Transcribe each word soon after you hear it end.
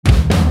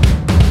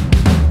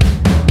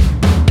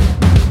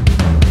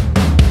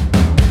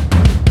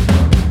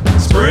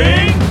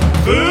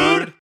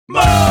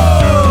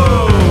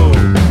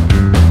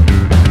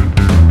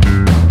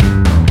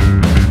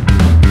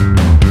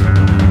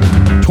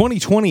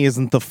2020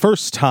 isn't the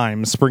first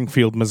time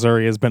Springfield,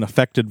 Missouri has been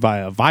affected by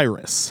a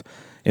virus.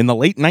 In the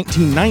late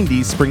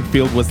 1990s,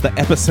 Springfield was the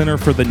epicenter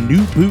for the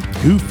New Boot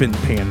Goofin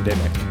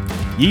pandemic.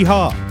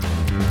 Yeehaw!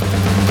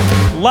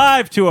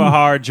 Live to a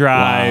hard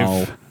drive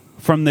Wow.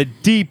 from the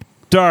deep,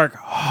 dark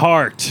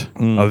heart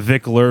of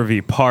Vic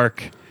Lurvey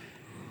Park,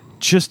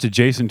 just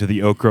adjacent to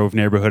the Oak Grove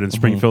neighborhood in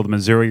Springfield,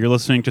 Missouri. You're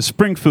listening to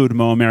Spring Food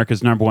Mo,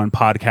 America's #1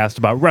 podcast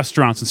about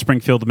restaurants in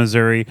Springfield,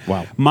 Missouri.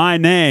 Wow. My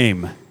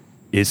name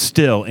is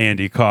still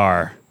Andy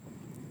Carr.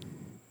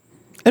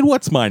 And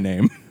what's my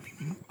name?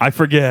 I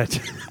forget,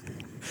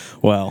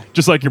 Well,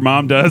 just like your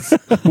mom does.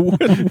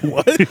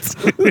 what?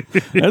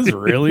 That's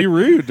really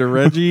rude to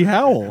Reggie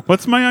Howell.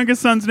 What's my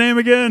youngest son's name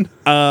again?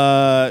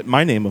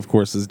 My name, of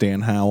course, is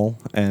Dan Howell,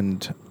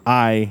 and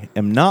I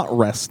am not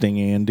resting,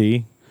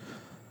 Andy.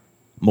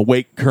 I'm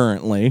awake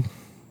currently,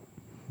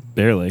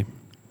 Barely.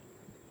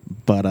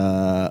 but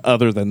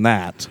other than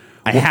that,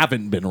 I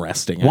haven't been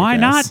resting. I Why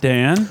guess. not,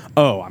 Dan?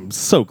 Oh, I'm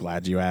so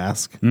glad you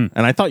asked. And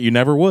I thought you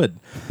never would.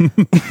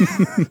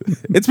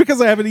 It's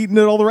because I haven't eaten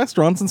at all the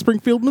restaurants in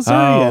Springfield,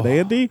 Missouri yet,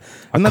 Andy.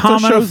 And that's our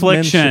common show's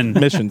affliction.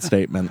 mission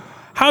statement.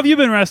 How have you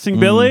been resting,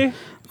 Billy?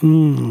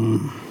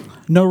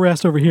 No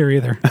rest over here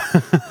either.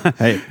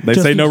 Hey, they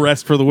Just- say no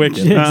rest for the wicked.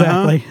 Yeah,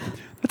 exactly.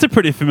 That's a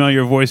pretty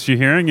familiar voice you're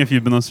hearing if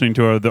you've been listening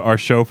to our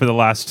show for the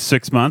last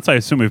 6 months. I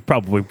assume we've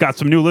probably got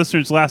some new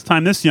listeners last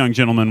time this young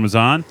gentleman was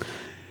on.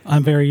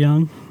 I'm very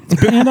young.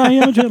 And I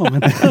am a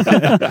gentleman.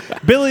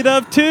 Billy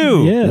Dove,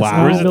 too. Yes, Wow.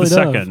 I'm Or is it Billy the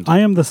Dove. second? I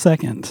am the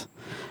second.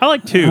 I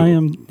like 2. I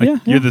am. Yeah,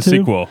 You're the two.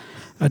 sequel.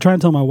 I try and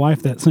tell my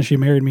wife that since she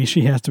married me,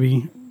 she has to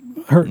be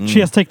her. She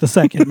has to take the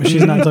second, but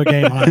she's not so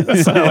game on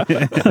it.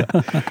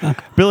 So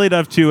Billy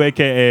Dove 2,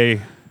 a.k.a.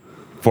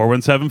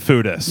 417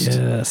 Foodist.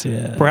 yes,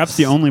 yes. Perhaps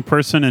the only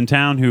person in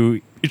town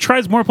who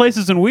tries more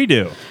places than we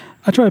do.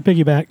 I try to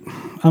piggyback.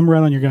 I'm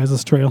right on your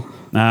guys' trail.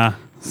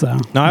 So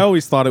Now, I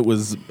always thought it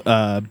was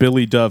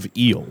Billy Dove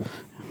Eel.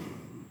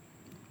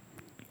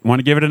 Want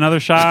to give it another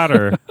shot?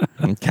 Or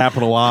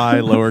Capital I,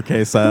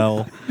 lowercase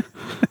L.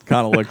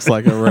 Kind of looks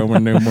like a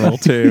Roman numeral,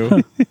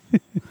 too.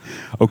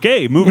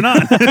 Okay, moving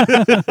on.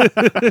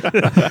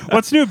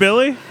 What's new,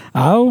 Billy?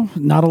 oh,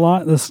 not a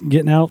lot. This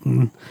getting out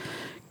and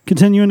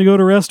continuing to go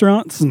to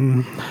restaurants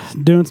and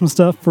doing some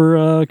stuff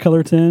for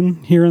Color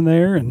 10 here and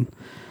there, and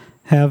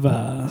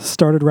have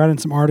started writing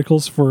some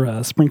articles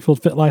for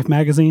Springfield Fit Life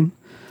magazine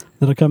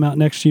that'll come out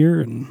next year.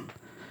 And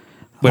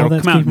Well, all it'll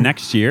that's come out keeping-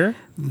 next year.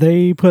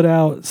 They put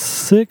out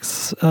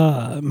 6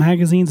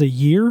 magazines a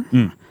year,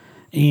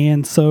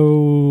 and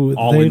so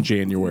All they've- in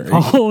January.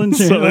 All in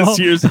So January. this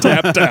year's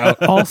tapped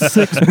out. all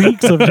 6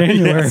 weeks of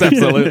January. Yes,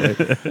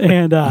 absolutely.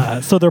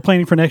 And so they're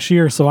planning for next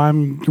year. So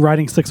I'm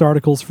writing 6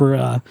 articles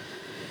for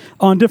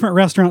on different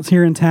restaurants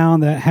here in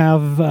town that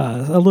have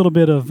a little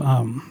bit of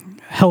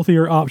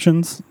healthier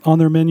options on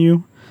their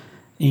menu,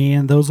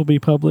 and those will be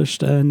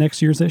published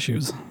next year's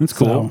issues. That's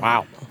cool. So,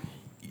 Wow.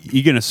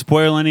 You going to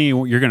spoil any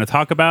you're going to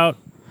talk about?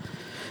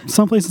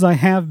 some places I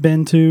have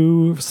been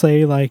to,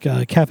 say like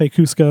Cafe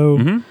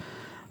Cusco,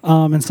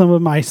 and some of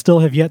them I still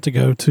have yet to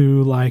go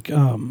to, like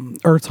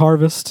Earth's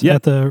Harvest Yep.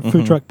 at the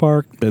food truck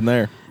park. Been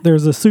there.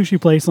 There's a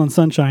sushi place on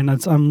Sunshine.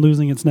 I'm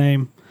losing its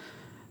name.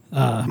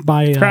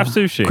 By Craft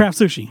Sushi. Craft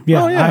Sushi.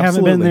 Yeah, Oh, yeah, I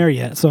haven't been absolutely. there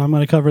yet, so I'm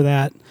going to cover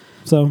that.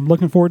 So I'm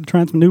looking forward to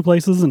trying some new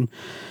places, and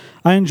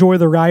I enjoy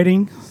the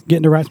writing.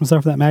 Getting to write some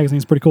stuff for that magazine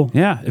is pretty cool.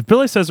 Yeah. If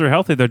Billy says they're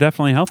healthy, they're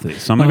definitely healthy.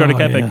 So I'm going to go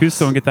to Oh, Cafe yes.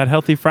 Cusco and get that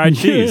healthy fried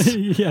cheese.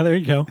 Yeah, there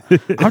you go.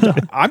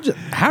 I'm just,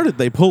 how did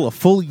they pull a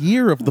full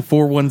year of the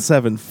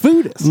 417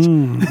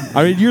 Foodist?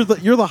 I mean,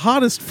 you're the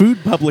hottest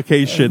food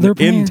publication They're in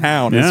paying-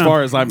 town, as Yeah.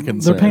 far as I'm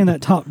concerned. They're paying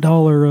that top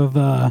dollar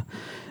of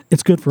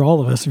it's good for all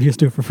of us if you just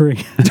do it for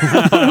free.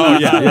 Oh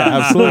yeah,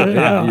 absolutely.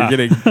 Yeah. You're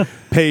getting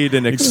paid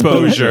in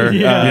exposure,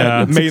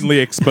 Yeah. mainly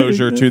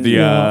exposure to the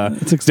Yeah,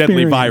 it's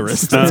deadly experience.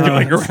 virus that's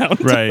going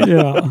around. Right.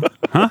 Yeah.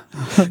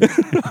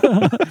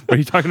 What are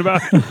you talking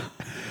about?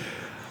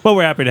 Well,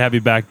 we're happy to have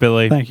you back,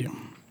 Billy. Thank you.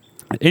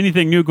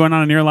 Anything new going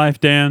on in your life,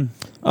 Dan?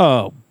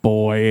 Oh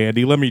boy,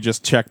 Andy, let me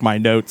just check my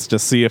notes to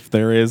see if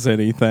there is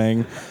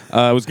anything.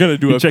 I was going to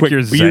do You a check quick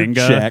your beard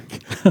Zanga?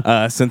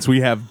 check since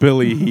we have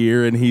Billy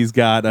here and he's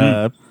got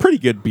a pretty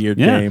good beard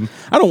Yeah. game.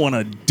 I don't want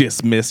to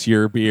dismiss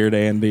your beard,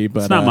 Andy,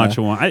 but It's not much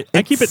of one.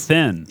 I keep it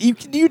thin.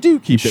 You do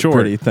keep it Short.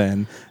 pretty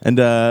thin, and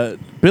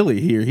Billy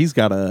here, he's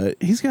got a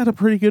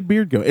pretty good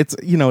beard going. It's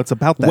it's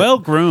about that Well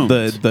groomed.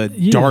 the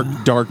Yeah.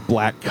 dark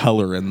black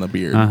color in the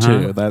beard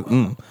too. That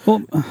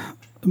Well,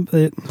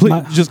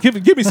 please just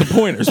give me some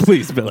pointers,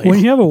 please, Billy. when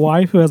you have a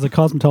wife who has a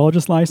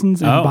cosmetologist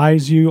license and Oh.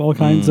 buys you all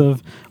kinds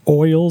of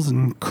oils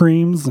and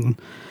creams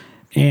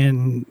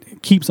and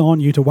keeps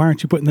on you to, why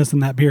aren't you putting this in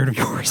that beard of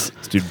yours?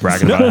 This dude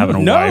bragging about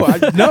having a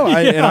wife. And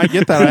I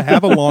get that. I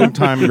have a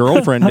longtime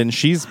girlfriend, and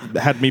she's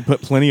had me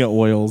put plenty of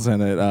oils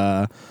in it.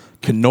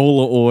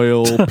 Canola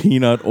oil,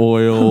 peanut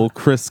oil,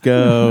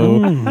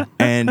 Crisco,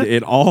 and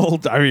it all.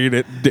 I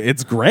mean,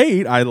 it's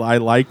great. I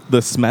like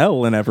the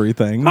smell and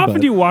everything. How often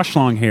but, do you wash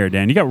long hair,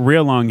 Dan? You got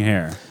real long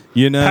hair.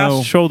 you know,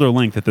 Past shoulder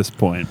length at this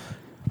point.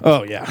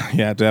 Oh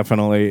yeah,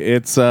 definitely.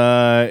 It's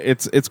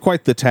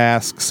quite the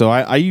task. So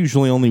I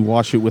usually only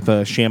wash it with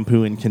a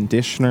shampoo and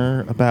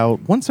conditioner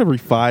about once every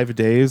 5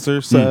 days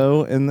or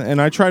so,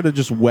 and I try to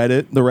just wet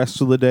it the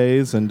rest of the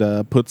days and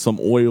put some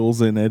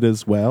oils in it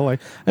as well. I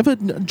have a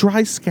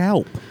dry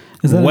scalp.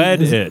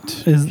 Wet is it.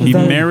 He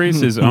that- marries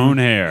his own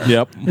hair.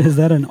 Yep. Is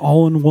that an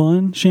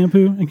all-in-one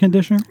shampoo and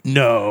conditioner?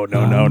 No.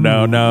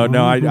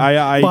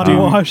 I Body do.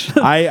 wash.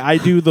 I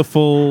do the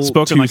full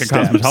Spoken 2 like a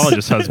steps.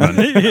 cosmetologist husband.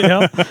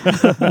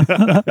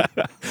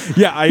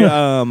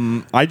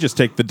 Yeah. I just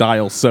take the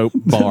Dial soap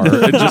bar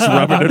and just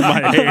rub it in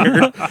my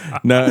hair.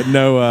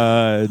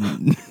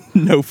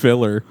 No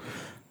filler.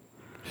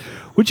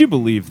 Would you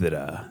believe that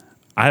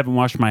I haven't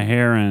washed my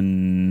hair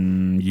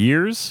in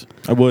years?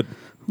 I would.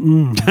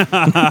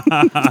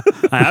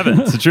 I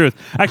haven't. It's the truth.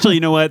 Actually, you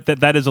know what?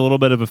 That is a little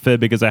bit of a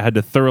fib because I had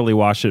to thoroughly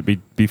wash it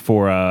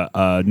before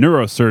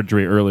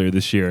neurosurgery earlier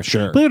this year.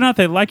 Sure. Believe it or not,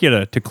 they like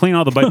you to clean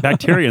all the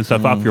bacteria and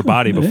stuff off your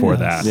body before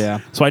that. Yeah.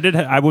 So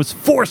I was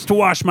forced to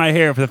wash my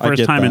hair for the first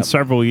get time in that.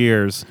 several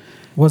years.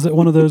 Was it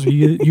one of those where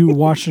you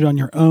washed it on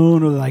your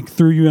own, or like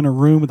threw you in a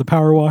room with a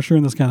power washer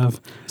and this kind of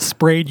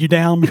sprayed you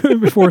down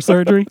before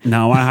surgery?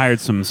 No, I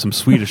hired some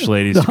Swedish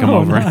ladies to come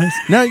Oh, over. nice.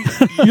 Now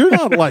you're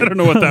not like I don't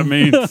know what that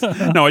means.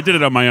 No, I did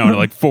it on my own at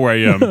like 4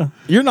 a.m.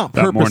 you're not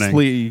that morning.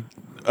 purposely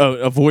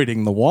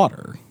avoiding the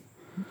water,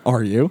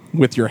 are you?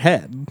 With your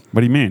head.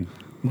 What do you mean?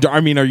 I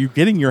mean, are you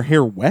getting your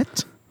hair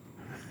wet?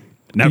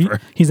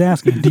 Never. He's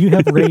asking, do you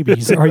have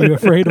rabies? Are you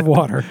afraid of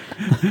water?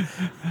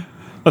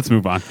 Let's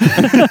move on.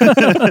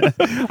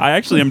 I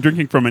actually am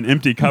drinking from an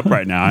empty cup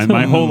right now, and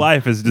my whole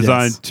life is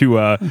designed Yes.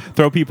 to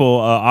throw people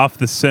off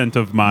the scent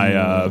of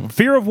my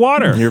fear of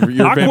water. You're vampiric in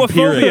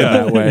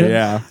that aquaphobia. way.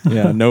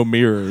 Yeah. No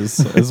mirrors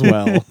as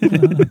well.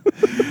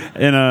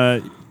 And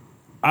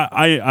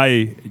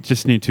I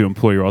just need to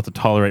implore you all to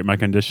tolerate my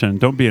condition.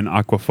 Don't be an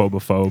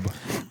aquaphobophobe,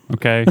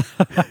 okay?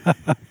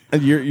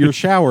 And your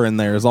shower in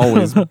there is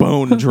always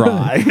bone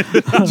dry.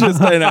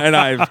 and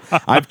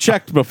I've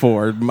checked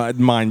before,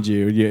 mind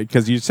you,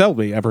 because you tell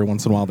me every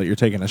once in a while that you're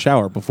taking a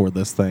shower before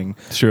this thing.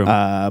 It's true.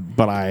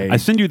 But I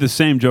send you the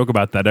same joke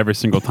about that every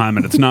single time,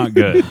 and it's not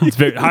good. It's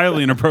very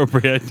highly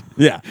inappropriate,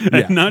 yeah,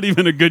 and not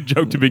even a good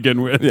joke to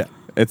begin with. yeah.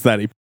 It's that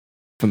he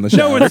from the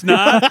shower. No, it's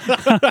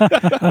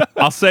not.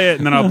 I'll say it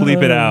and then I'll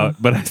bleep it out.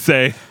 But I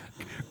say,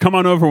 come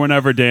on over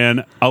whenever,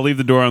 Dan. I'll leave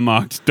the door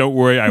unlocked. Don't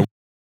worry, I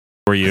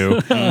for you.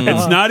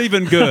 It's not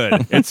even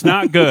good. It's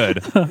not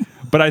good.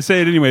 But I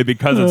say it anyway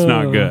because it's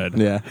not good.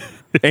 Yeah.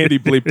 Andy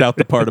bleeped out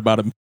the part about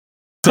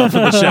himself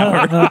in the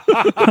shower.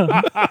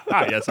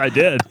 Yes, I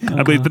did.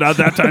 I bleeped it out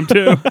that time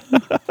too.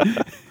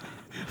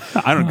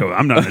 I don't go.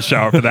 I'm not in the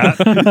shower for that.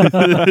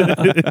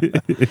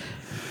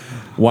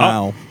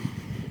 Wow.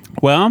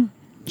 Well,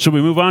 should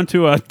we move on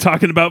to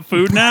talking about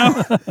food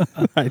now?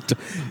 I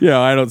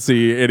don't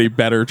see any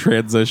better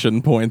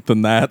transition point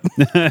than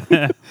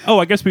that. Oh,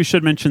 I guess we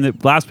should mention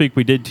that last week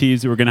we did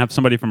tease that we're going to have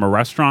somebody from a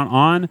restaurant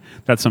on.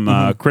 That's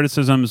some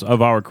criticisms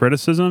of our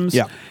criticisms.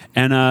 Yeah.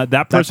 And that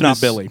That's person not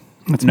is- Billy.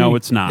 It's No, me.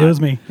 it's not. It was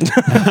me.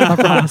 I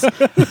promise.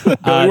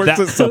 Billy works that-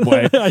 at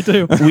Subway. I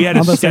do. We had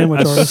a I'm a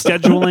sandwich artist.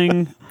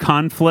 scheduling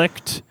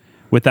conflict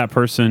with that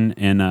person,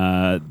 and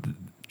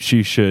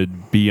she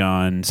should be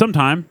on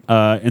sometime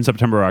in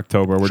September or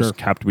October. We just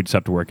have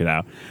to work it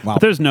out. Wow.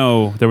 But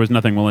there was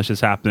nothing malicious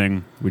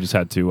happening. We just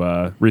had to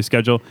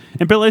reschedule.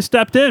 And Billy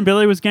stepped in.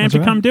 Billy was game That's to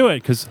right. come do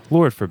it because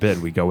Lord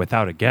forbid we go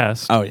without a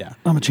guest. Oh, yeah.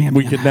 I'm a champion.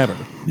 We could never.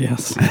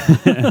 Yes.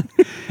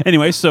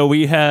 Anyway, so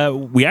we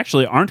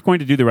actually aren't going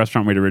to do the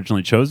restaurant we'd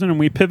originally chosen, and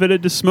we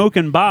pivoted to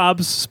Smokin'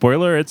 Bob's.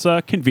 Spoiler: it's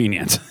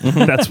convenient.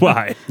 That's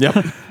why.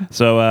 Yep.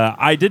 So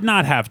I did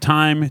not have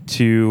time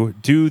to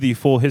do the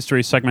full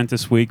history segment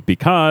this week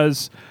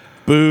because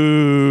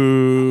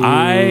Boo.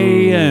 I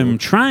am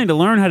trying to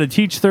learn how to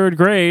teach third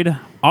grade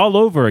all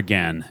over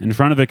again in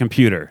front of a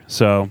computer.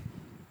 So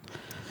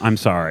I'm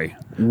sorry.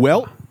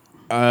 Well,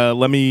 I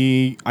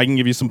can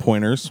give you some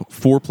pointers.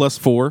 4 plus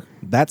 4,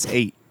 that's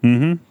 8.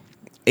 Mm-hmm.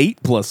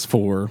 8 plus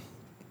 4,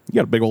 you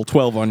got a big old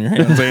 12 on your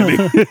hands, Andy.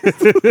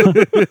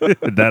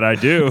 That I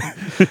do.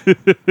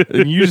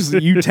 And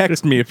you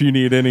text me if you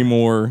need any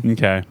more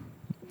Okay.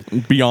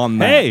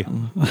 beyond that. Hey,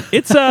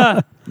 it's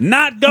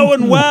not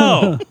going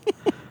well.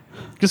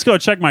 Just go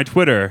check my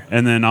Twitter,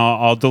 and then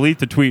I'll delete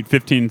the tweet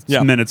 15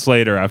 Yeah. minutes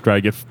later after I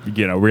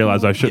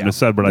realize I shouldn't have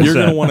said what I You're said.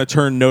 going to want to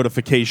turn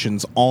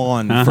notifications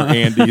on for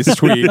Andy's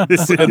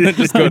tweets and then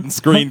just go ahead and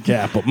screen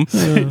cap them.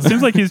 It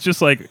seems like he's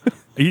just like,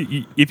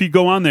 if you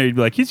go on there, you'd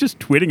be like, he's just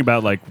tweeting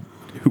about like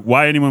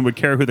why anyone would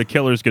care who the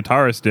Killer's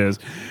guitarist is.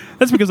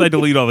 That's because I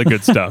delete all the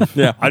good stuff.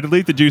 Yeah. I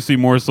delete the juicy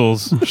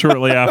morsels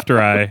shortly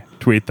after I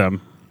tweet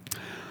them.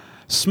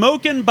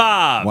 Smokin'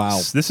 Bob's. Wow.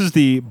 This is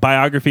the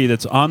biography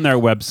that's on their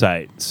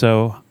website.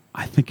 So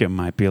I think it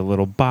might be a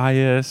little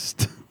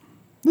biased.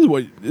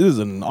 This is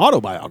an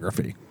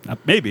autobiography.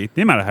 Maybe.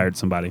 They might have hired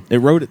somebody. It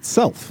wrote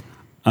itself.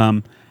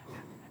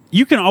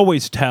 You can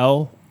always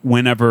tell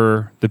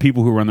whenever the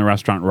people who run the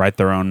restaurant write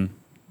their own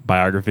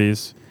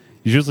biographies.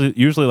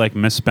 Usually like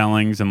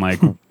misspellings and like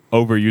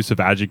overuse of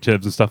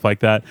adjectives and stuff like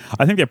that.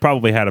 I think they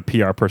probably had a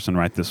PR person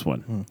write this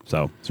one.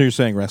 So you're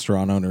saying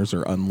restaurant owners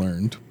are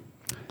unlearned?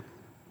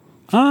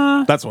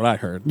 That's what I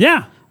heard.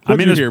 yeah. What'd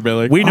you there's- hear,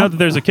 Billy? We know that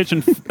there's a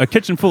kitchen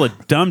full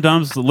of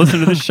dum-dums that listen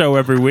to this show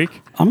every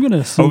week I'm going to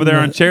assume over there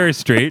on that- Cherry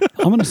Street.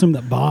 I'm going to assume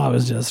that Bob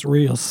is just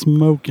real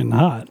smoking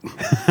hot.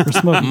 Or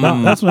smoking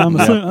Bob. That's what I'm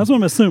assuming. That's what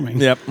I'm assuming.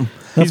 Yep.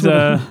 He's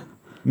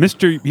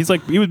Mr. He's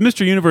like he was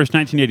Mr. Universe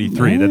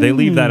 1983. That they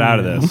leave that out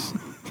of this,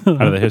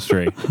 out of the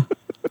history.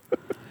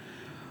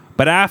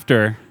 But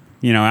after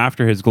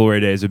his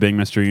glory days of being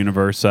Mr.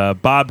 Universe,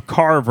 Bob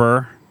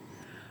Carver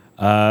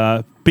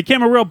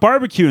became a real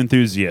barbecue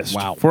enthusiast.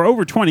 Wow. For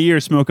over 20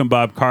 years, Smokin'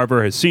 Bob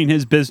Carver has seen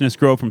his business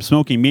grow from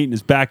smoking meat in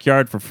his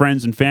backyard for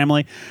friends and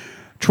family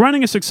to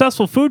running a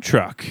successful food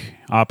truck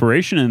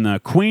operation in the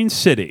Queen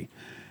City.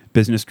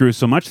 Business grew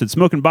so much that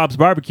Smokin' Bob's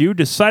Barbecue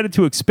decided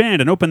to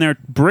expand and open their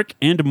brick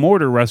and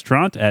mortar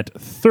restaurant at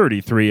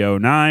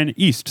 3309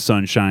 East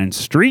Sunshine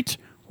Street,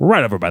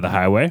 right over by the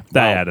highway.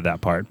 I added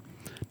that part.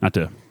 Not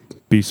to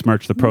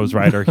besmirch the prose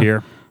writer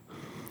here.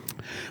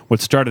 What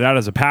started out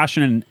as a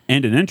passion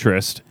and an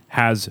interest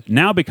has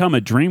now become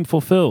a dream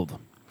fulfilled.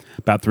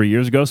 About 3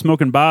 years ago,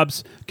 Smokin'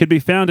 Bob's could be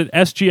found at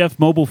SGF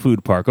Mobile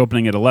Food Park,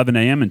 opening at 11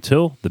 a.m.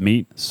 until the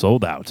meat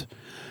sold out.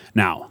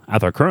 Now,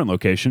 at our current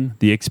location,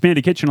 the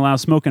expanded kitchen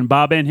allows Smokin'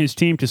 Bob and his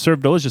team to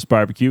serve delicious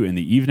barbecue in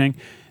the evening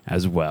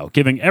as well,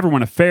 giving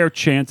everyone a fair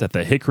chance at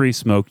the hickory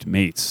smoked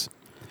meats.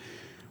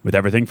 With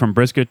everything from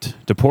brisket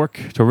to pork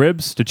to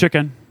ribs to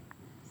chicken.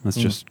 Let's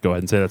just go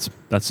ahead and say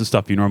that's the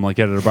stuff you normally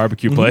get at a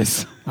barbecue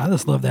place. I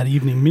just love that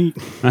evening meat.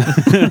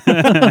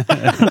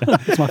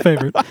 It's my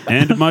favorite.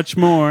 And much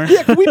more.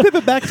 Yeah, can we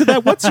pivot back to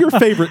that? What's your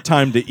favorite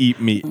time to eat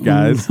meat,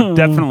 guys?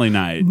 Definitely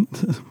night.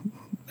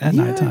 At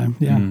nighttime.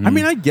 Yeah. I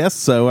mean, I guess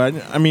so.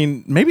 I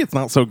mean, maybe it's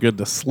not so good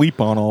to sleep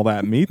on all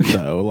that meat,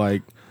 though.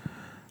 Like,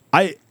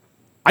 I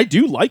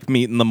do like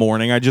meat in the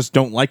morning. I just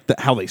don't like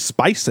how they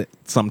spice it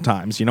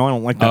sometimes. I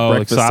don't like that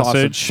breakfast like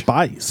sausage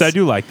spice. So I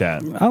do like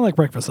that. I like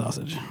breakfast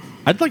sausage.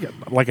 I'd like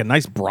a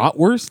nice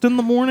bratwurst in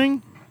the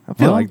morning. I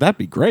feel like that'd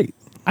be great.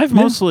 I've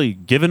mostly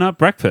given up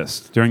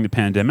breakfast during the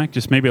pandemic.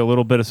 Just maybe a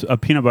little bit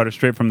of peanut butter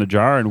straight from the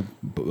jar and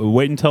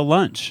wait until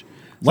lunch.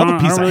 So Love I a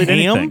don't piece of really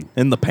eat ham anything.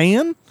 in the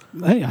pan.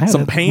 Hey, I had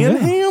Some it. pan Yeah.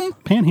 ham.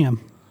 Pan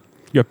ham.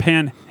 You're a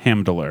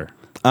panhandler.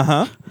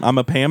 I'm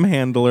a Pam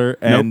handler,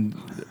 and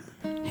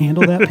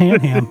Handle that pan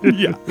ham.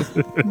 Yeah.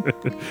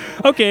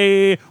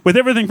 Okay. With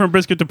everything from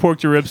brisket to pork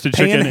to ribs to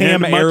chicken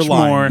Ham and much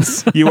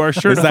Airlines. more, you are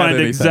sure Is to that find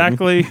anything?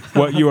 exactly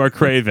what you are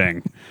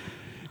craving.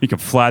 You can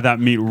fly that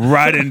meat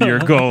right into your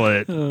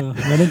gullet.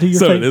 Right into your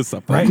So face. it is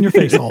something. Right in your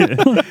face hole.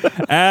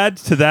 Add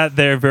to that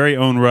their very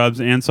own rubs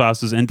and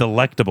sauces and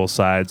delectable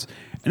sides.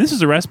 And this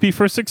is a recipe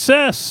for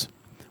success.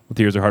 With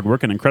years of hard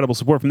work and incredible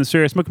support from this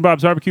area, Smokin'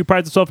 Bob's Barbecue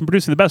prides itself in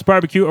producing the best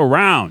barbecue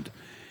around.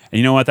 And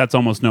you know what? That's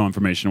almost no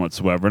information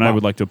whatsoever. And I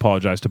would like to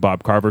apologize to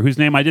Bob Carver, whose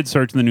name I did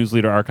search in the News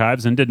Leader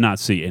archives and did not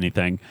see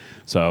anything.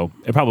 So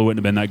it probably wouldn't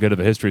have been that good of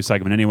a history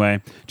segment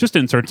anyway. Just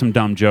insert some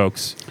dumb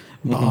jokes.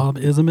 Bob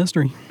is a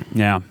mystery.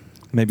 Yeah.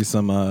 maybe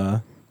some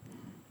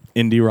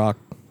indie rock,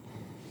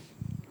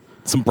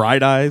 some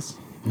Bright Eyes.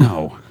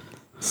 No.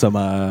 Some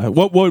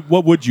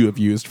what would you have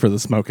used for the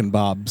Smokin'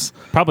 Bob's?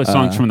 Probably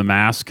songs from The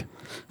Mask.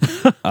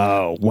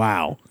 Oh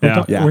wow!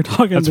 Yeah. Yeah. We're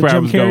talking That's the where I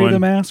Jim was Carrey going. the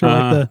mask, or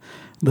like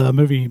the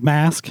movie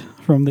Mask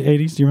from the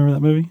 80s. Do you remember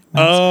that movie?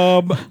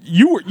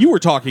 You were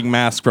talking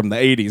Mask from the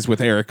 '80s with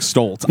Eric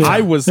Stoltz. Yeah.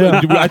 I was.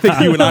 Yeah. I think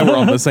you and I were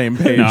on the same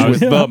page No, I was-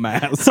 with the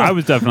Mask. I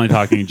was definitely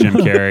talking Jim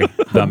Carrey.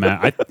 The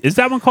Mask. Is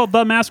that one called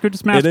The Mask or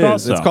just Mask It is.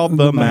 also? It's called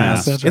The The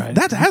Mask, Mask. that's right.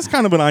 That has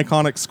kind of an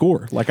iconic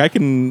score. Like I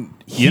can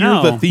hear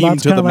know, the theme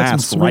lots to kind The of like some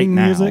Mask swing right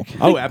now. music.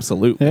 Oh,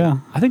 absolutely. Yeah.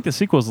 I think the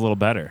sequel is a little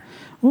better.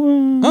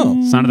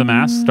 Oh, Son of the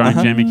Mask, starring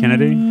Jamie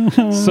Kennedy.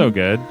 So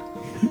good.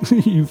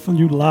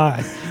 you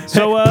lie.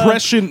 So,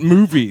 prescient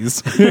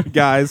movies,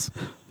 guys,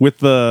 with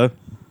the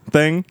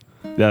thing.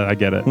 yeah, I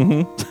get it.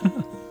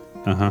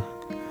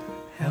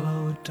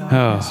 Hello,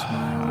 darkness,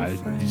 my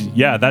friend.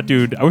 Yeah, that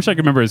dude. I wish I could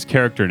remember his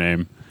character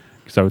name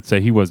because I would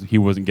say he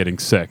wasn't getting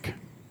sick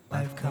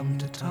I've come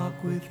to talk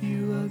with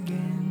you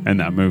again in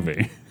that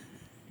movie.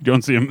 You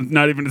don't see him,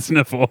 not even a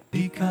sniffle.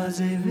 because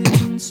a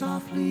vision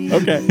softly.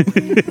 Okay.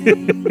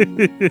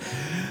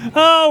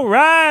 All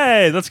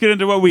right, let's get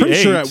into what we Pretty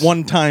ate. sure at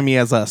one time he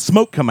has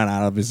smoke coming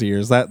out of his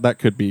ears. That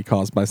could be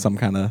caused by some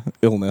kind of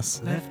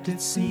illness. Left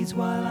its seeds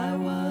while I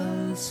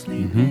was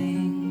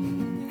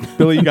sleeping.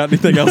 Billy, you got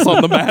anything else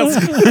on The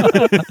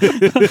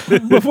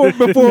Mask? before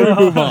we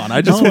move on,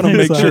 I just don't want to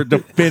think make so. sure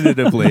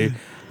definitively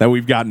that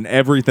we've gotten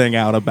everything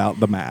out about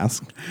The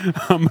Mask.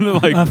 I'm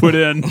gonna put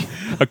in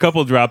a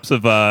couple drops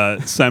of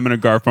Simon and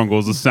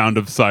Garfunkel's "The Sound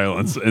of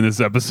Silence" in this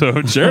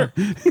episode. Sure.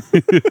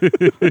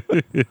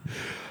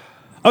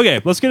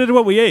 Okay, let's get into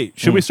what we ate.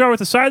 Should we start with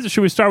the sides or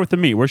should we start with the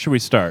meat? Where should we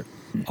start?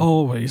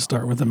 Always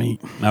start with the meat.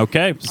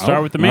 Okay,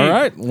 start with the meat. All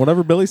right,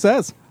 whatever Billy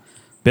says.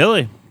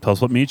 Billy, tell us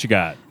what meat you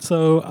got.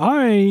 So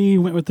I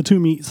went with the 2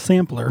 meat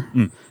sampler,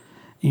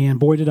 and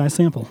boy, did I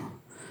sample.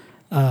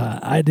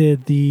 I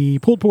did the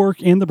pulled pork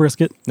and the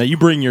brisket. Now you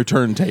bring your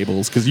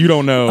turntables because you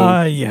don't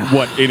know Yeah.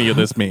 what any of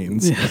this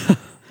means.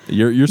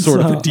 You're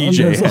sort of the So, DJ.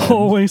 I'm just head.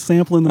 always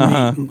sampling the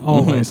meat,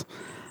 always.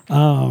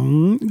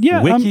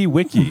 Yeah,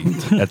 Wiki,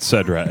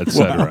 etc.,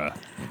 etc.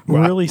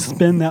 really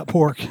spin that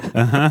pork.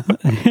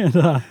 And,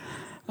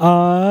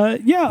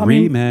 yeah, I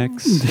mean,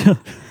 Remix.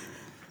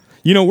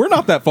 You know, we're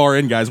not that far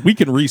in, guys. We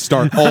can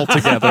restart all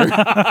together.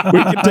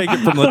 We can take it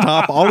from the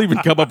top. I'll even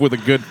come up with a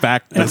good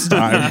fact this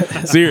time.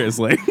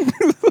 Seriously.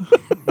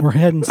 we're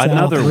heading south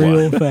Another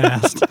real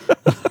fast.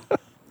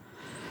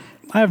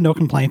 I have no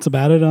complaints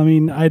about it. I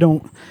mean, I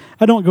don't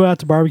go out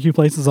to barbecue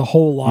places a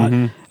whole lot.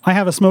 I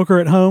have a smoker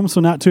at home, so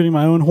not tooting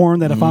my own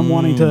horn. That if I'm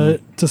wanting to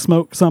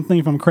smoke something,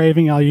 if I'm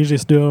craving, I'll usually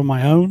just do it on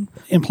my own.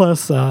 And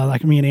plus,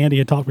 like me and Andy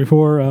had talked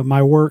before,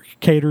 my work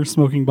caters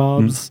Smoking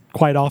Bob's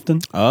quite often,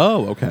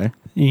 Oh, okay.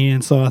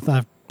 and so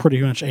I've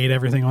pretty much ate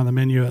everything on the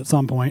menu at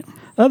some point.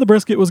 The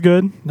brisket was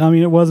good. I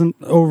mean, it wasn't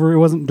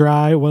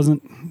dry, it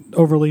wasn't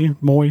overly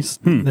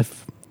moist.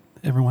 If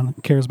everyone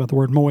cares about the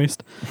word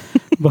moist,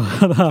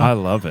 but I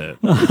love it.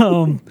 I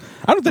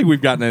don't think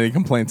we've gotten any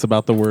complaints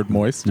about the word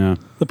moist. No.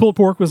 the pulled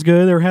pork was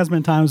good. There has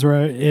been times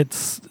where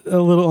it's a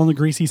little on the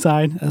greasy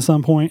side at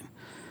some point,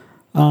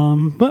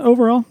 but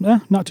overall,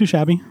 not too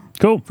shabby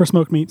Cool. for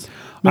smoked meats.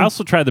 I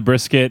also tried the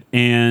brisket,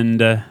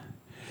 and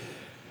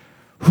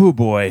oh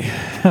boy,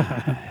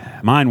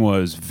 mine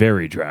was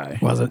very dry.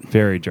 Was it?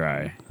 Very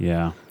dry?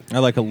 Yeah. I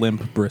like a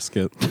limp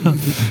brisket.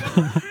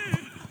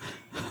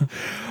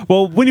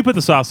 Well, when you put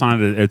the sauce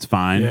on it, it's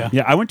fine.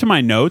 Yeah. I went to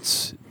my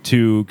notes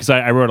because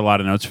I wrote a lot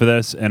of notes for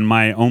this, and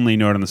my only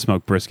note on the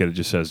smoked brisket, it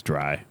just says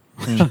dry.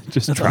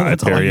 Just dry.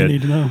 That's all you Period.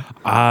 need to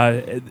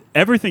know.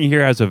 Everything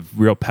here has a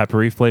real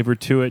peppery flavor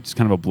to it, just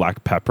kind of a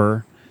black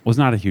pepper. Was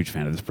not a huge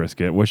fan of this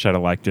brisket. Wish I'd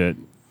have liked it.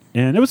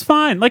 And it was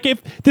fine. Like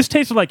if this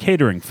tasted like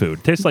catering food.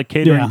 It tastes like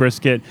catering Yeah.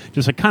 brisket,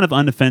 just like kind of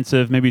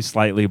unoffensive, maybe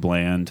slightly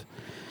bland.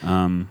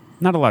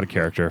 Not a lot of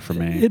character for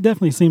me. It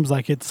definitely seems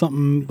like it's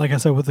something, like I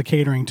said, with the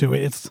catering to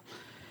it.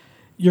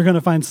 You're going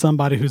to find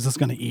somebody who's just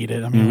going to eat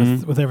it. I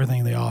mean, with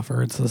everything they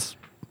offer, it's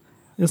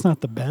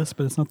not the best,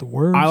 but it's not the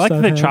worst. I like that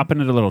I've they had. chop it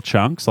into little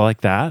chunks. I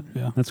like that.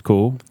 Yeah. That's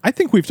cool. I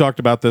think we've talked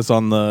about this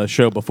on the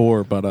show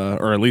before, but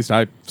or at least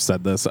I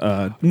said this.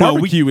 No,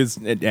 Barbecue is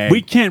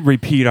We can't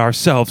repeat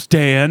ourselves,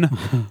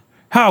 Dan.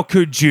 How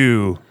could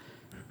you?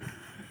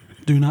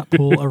 Do not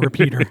pull a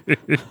repeater.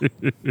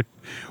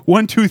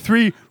 1, 2,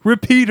 3,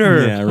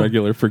 repeater. Yeah,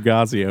 regular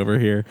Fugazi over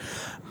here.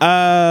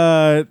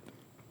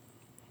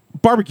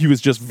 Barbecue is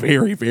just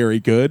very, very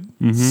good.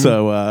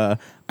 So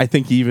I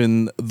think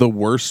even the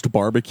worst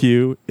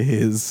barbecue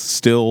is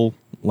still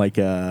like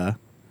a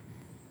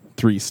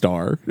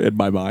 3-star in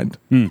my mind.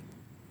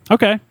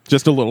 Okay.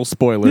 Just a little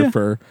spoiler Yeah.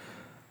 for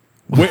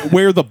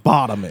where the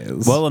bottom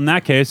is. Well, in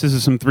that case, this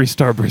is some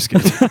 3-star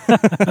brisket.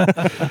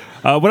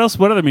 What else?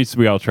 What other meats did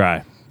we all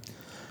try?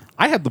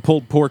 I had the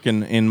pulled pork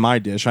in my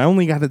dish. I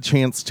only got a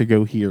chance to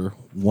go here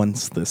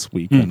once this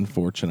week,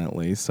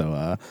 unfortunately.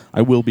 So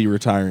I will be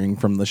retiring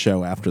from the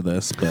show after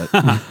this. But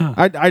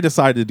I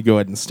decided to go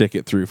ahead and stick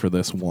it through for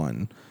this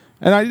one.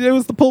 And it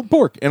was the pulled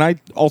pork. And I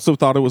also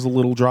thought it was a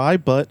little dry,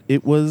 but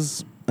it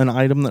was an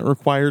item that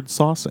required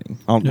saucing,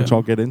 which Yeah.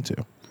 I'll get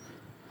into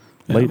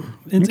later.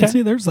 And Okay.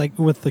 see, there's like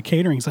with the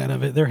catering side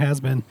of it, there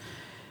has been.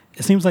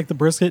 It seems like the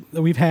brisket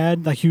that we've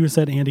had, like you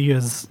said, Andy,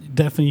 is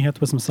definitely you have to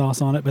put some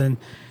sauce on it. But then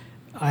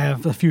I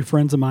have a few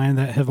friends of mine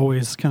that have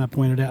always kind of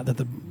pointed out that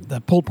the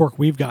pulled pork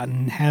we've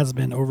gotten has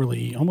been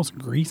overly almost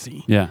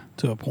greasy. Yeah.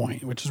 To a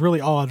point, which is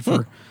really odd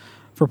for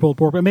pulled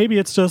pork. But maybe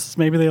it's just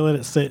maybe they let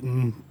it sit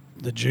in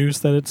the juice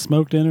that it's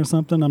smoked in or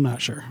something. I'm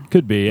not sure.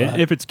 Could be. But-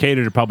 If it's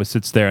catered, it probably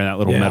sits there in that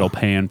little Yeah. metal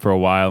pan for a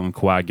while and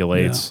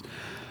coagulates.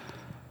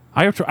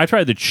 I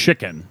tried the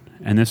chicken,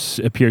 and this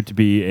appeared to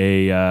be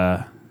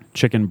a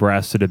chicken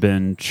breast that had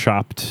been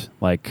chopped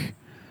like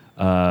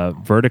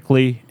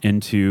vertically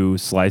into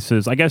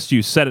slices. I guess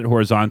you set it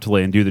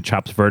horizontally and do the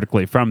chops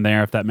vertically from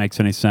there, if that makes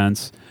any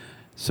sense.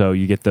 So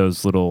you get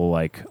those little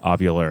like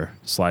ovular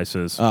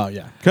slices. Oh,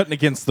 yeah. Cutting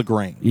against the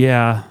grain.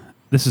 Yeah,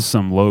 this is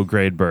some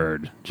low-grade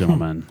bird,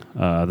 gentlemen.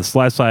 The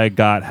slice I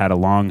got had a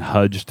long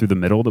hudge through the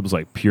middle that was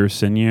like pure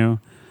sinew.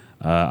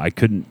 I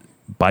couldn't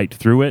bite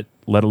through it,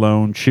 let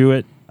alone chew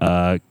it.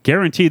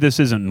 Guarantee this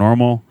isn't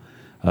normal.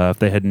 If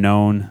they had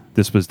known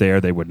this was there,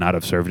 they would not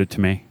have served it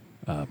to me.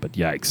 But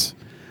yikes.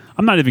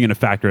 I'm not even going to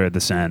factor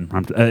this in.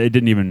 It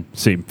didn't even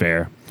seem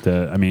fair.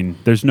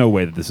 There's no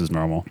way that this is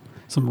normal.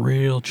 Some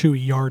real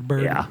chewy yard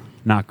bird. Yeah,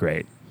 not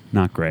great.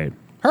 Not great.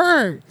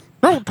 Hey,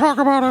 don't talk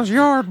about us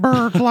yard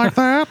birds like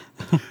that.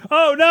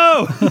 Oh,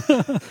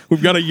 no!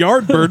 We've got a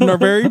yard bird in our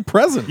very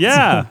presence.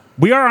 Yeah.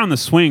 We are on the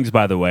swings,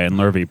 by the way, in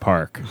Lurvy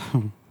Park.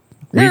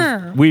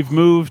 We've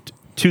moved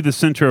to the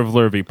center of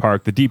Lurvy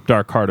Park, the deep,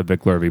 dark heart of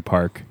Vic Lurvy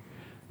Park,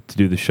 to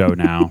do the show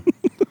now.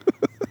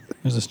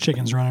 There's just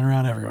chickens running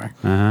around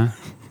everywhere.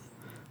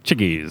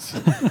 Chickies.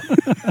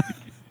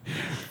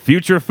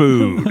 Future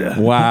food.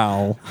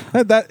 Wow.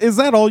 Is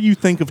that all you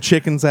think of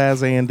chickens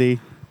as, Andy?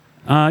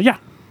 Yeah.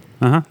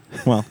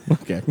 Well,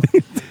 okay.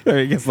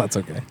 I guess that's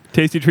okay.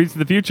 Tasty treats of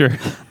the future.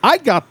 I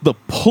got the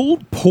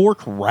pulled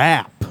pork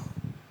wrap.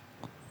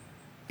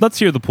 Let's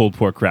hear the pulled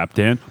pork wrap,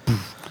 Dan.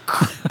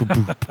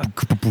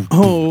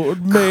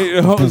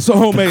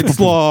 Homemade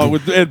slaw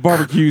with and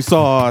barbecue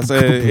sauce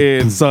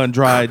and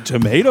sun-dried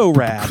tomato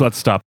wrap. Let's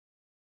stop.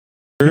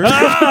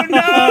 Oh,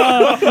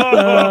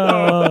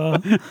 no!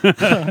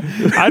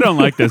 I don't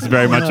like this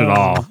very much at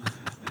all.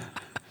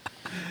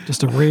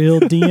 Just a real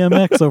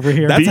DMX over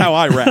here. That's how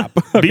I rap.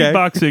 Okay?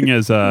 Beatboxing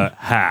is a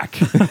hack.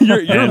 You're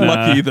And,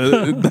 lucky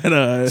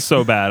that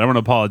So bad. I want to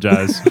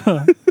apologize.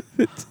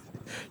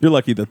 you're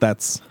lucky that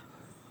that's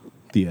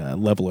the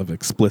level of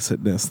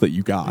explicitness that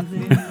you got.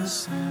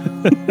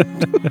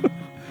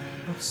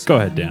 Go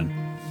ahead, Dan.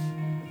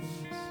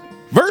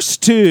 Verse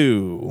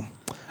 2.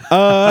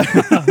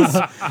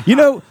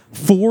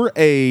 For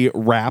a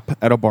wrap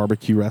at a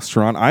barbecue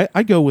restaurant,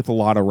 I go with a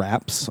lot of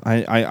wraps.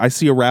 I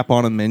see a wrap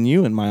on a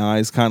menu and my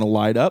eyes kind of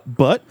light up,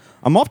 but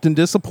I'm often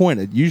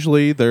disappointed.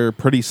 Usually they're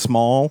pretty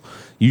small.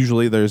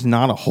 Usually there's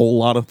not a whole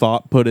lot of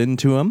thought put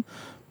into them.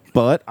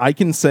 But I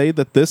can say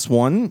that this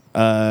one,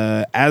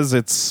 as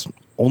it's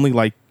only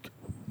like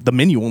the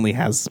menu only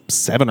has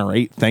 7 or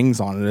 8 things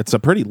on it. It's a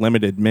pretty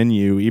limited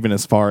menu, even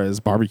as far as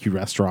barbecue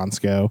restaurants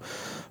go.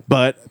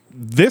 But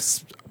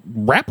this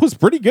wrap was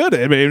pretty good.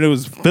 I mean, it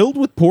was filled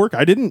with pork.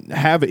 I didn't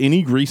have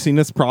any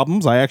greasiness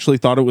problems. I actually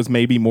thought it was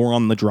maybe more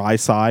on the dry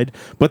side,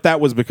 but that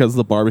was because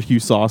the barbecue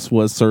sauce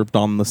was served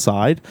on the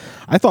side.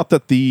 I thought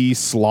that the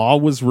slaw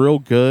was real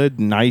good,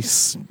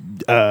 nice,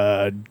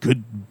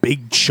 good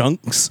big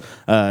chunks,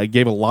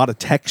 gave a lot of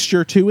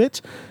texture to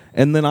it.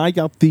 And then I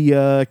got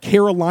the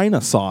Carolina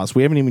sauce.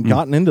 We haven't even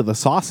gotten into the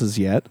sauces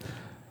yet.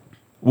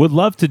 Would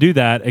love to do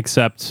that,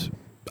 except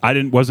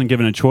I wasn't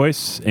given a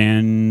choice,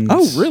 and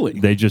Oh, really?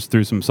 They just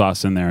threw some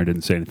sauce in there. I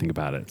didn't say anything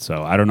about it,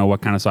 so I don't know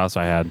what kind of sauce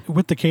I had.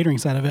 With the catering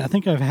side of it, I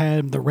think I've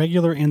had the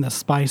regular and the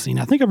spicy. And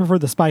I think I prefer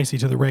the spicy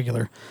to the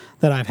regular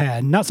that I've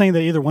had. Not saying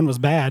that either one was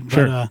bad,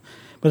 Sure.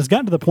 but it's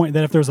gotten to the point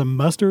that if there's a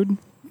mustard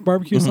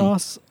barbecue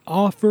sauce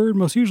offered,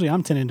 most usually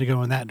I'm tending to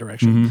go in that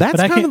direction. That's But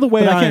I kind can't- of the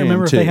way but I I can't am,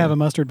 remember if too. they have a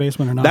mustard-based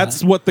one or not.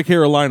 That's what the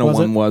Carolina Was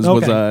one it? was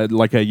Okay.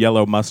 like a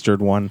yellow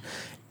mustard one.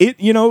 It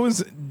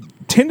was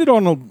tended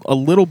on a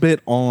little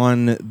bit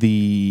on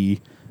the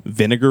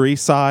vinegary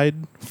side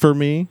for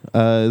me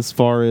as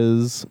far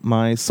as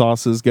my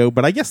sauces go,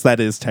 but I guess that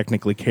is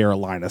technically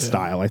Carolina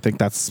style. I think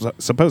that's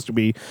supposed to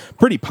be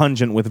pretty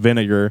pungent with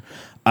vinegar.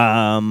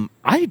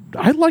 I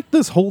liked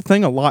this whole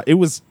thing a lot. It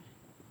was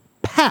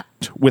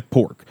packed with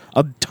pork,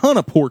 a ton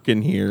of pork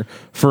in here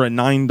for a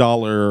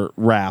 $9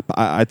 wrap.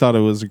 I thought it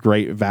was a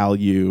great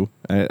value.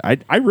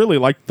 I really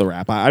liked the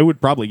wrap. I would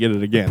probably get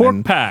it again. Pork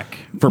And pack.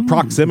 for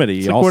proximity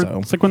It's like also.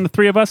 it's like when the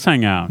three of us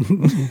hang out.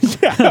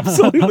 Yeah,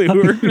 absolutely.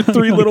 We're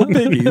 3 little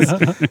piggies.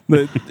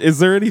 Is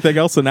there anything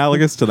else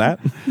analogous to that?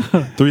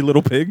 3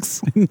 little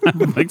pigs? I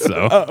don't think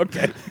so. Oh,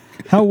 okay.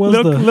 How was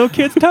Little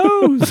kid's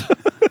toes.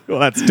 Well,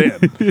 that's 10.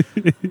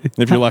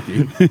 If you're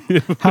lucky.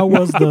 how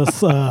was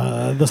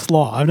the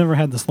slaw? I've never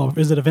had the slaw.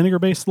 Is it a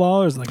vinegar-based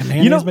slaw or is it like a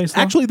mayonnaise-based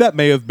slaw? Actually, that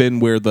may have been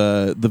where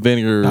the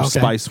vinegar Okay,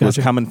 spice was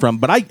gotcha. coming from,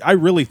 but I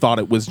really thought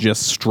it was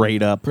just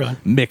straight up Really?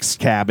 mixed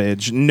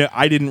cabbage. No,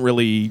 I didn't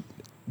really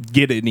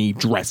get any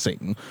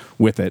dressing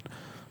with it.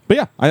 But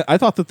yeah, I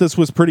thought that this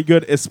was pretty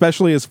good,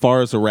 especially as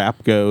far as a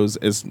wrap goes.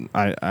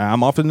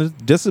 I'm often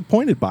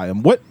disappointed by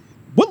them. What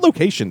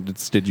location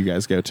did you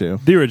guys go to?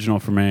 The original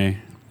for me.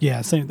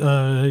 Yeah, same.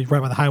 Right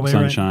by the highway,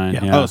 Sunshine,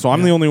 right? yeah. Oh, so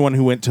I'm the only one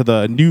who went to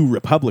the New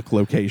Republic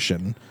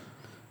location.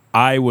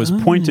 I was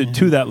pointed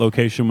to that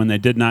location when they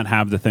did not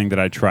have the thing that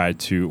I tried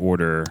to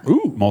order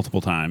Ooh.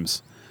 multiple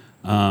times.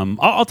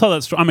 I'll tell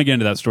that story. I'm going to get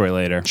into that story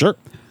later. Sure.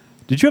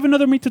 Did you have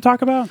another meat to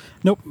talk about?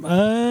 Nope.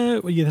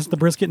 Well, yeah, this is the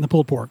brisket and the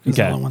pulled pork. These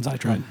Okay. are the ones I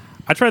tried.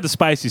 I tried the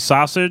spicy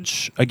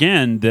sausage.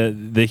 Again,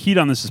 the heat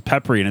on this is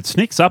peppery and it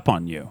sneaks up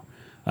on you.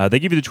 They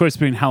give you the choice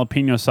between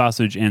jalapeno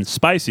sausage and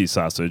spicy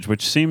sausage,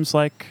 which seems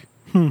like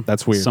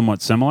That's weird.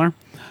 somewhat similar.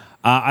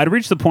 I'd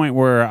reached the point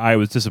where I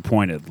was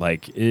disappointed.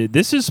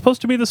 This is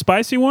supposed to be the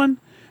spicy one,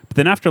 but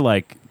then after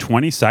like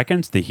 20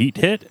 seconds, the heat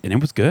hit, and it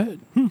was good.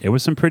 It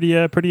was some pretty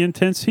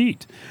intense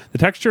heat. The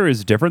texture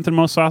is different than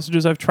most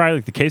sausages I've tried.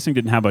 Like the casing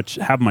didn't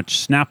have much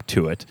snap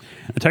to it.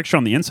 The texture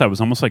on the inside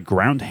was almost like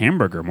ground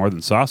hamburger more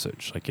than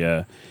sausage. Like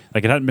it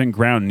hadn't been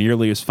ground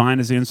nearly as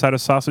fine as the inside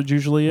of sausage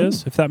usually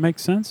is, if that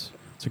makes sense.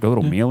 It's like a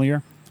little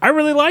mealier. I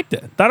really liked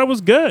it. Thought it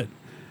was good.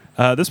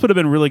 This would have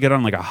been really good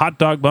on like a hot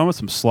dog bun with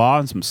some slaw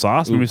and some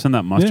sauce. Maybe some of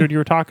that mustard you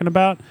were talking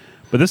about.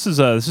 But this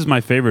is my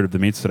favorite of the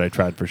meats that I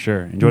tried for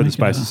sure. Enjoyed the Make it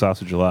spicy a-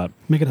 sausage a lot.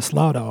 Make it a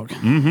slaw dog.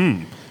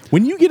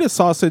 When you get a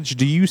sausage,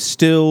 do you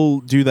still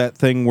do that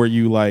thing where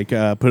you like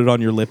put it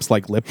on your lips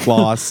like lip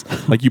gloss?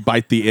 Like you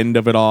bite the end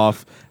of it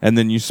off and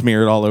then you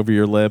smear it all over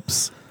your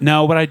lips?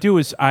 No, what I do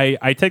is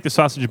I take the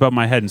sausage above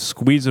my head and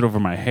squeeze it over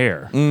my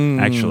hair.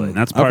 Actually, and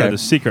that's part okay. of the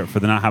secret for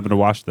the not having to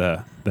wash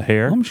the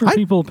hair. I'm sure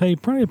people pay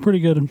probably a pretty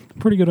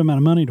good amount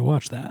of money to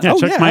watch that. Yeah, Oh,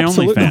 check yeah, my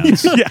absolutely.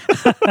 OnlyFans.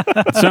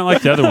 Yeah. It's not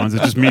like the other ones.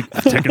 It's just me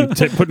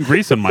putting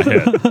grease on my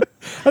head.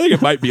 I think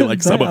it might be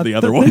like some of the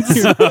other ones,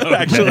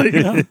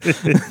 actually.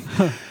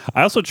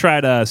 I also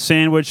tried a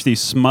sandwich, the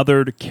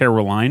Smothered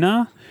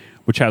Carolina,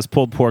 which has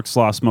pulled pork,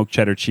 slaw, smoked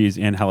cheddar cheese,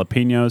 and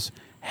jalapenos.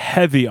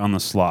 Heavy on the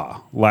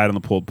slaw, light on the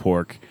pulled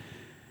pork.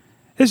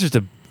 It's just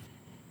a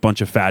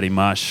bunch of fatty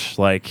mush.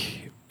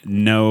 Like,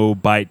 no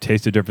bite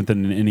tasted different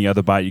than any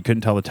other bite. You couldn't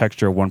tell the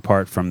texture of one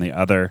part from the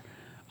other.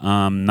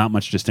 Not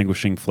much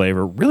distinguishing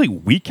flavor. Really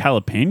weak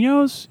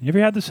jalapenos. You ever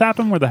had this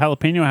happen where the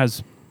jalapeno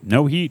has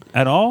no heat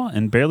at all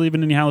and barely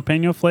even any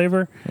jalapeno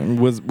flavor?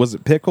 Was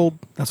it pickled?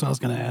 That's what I was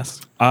going to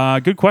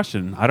ask. Good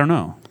question. I don't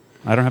know.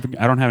 I don't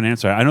have an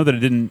answer. I know that it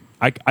didn't.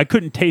 I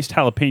couldn't taste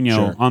jalapeno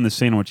Sure. on the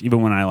sandwich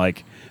even when I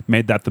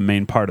made that the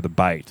main part of the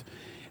bite.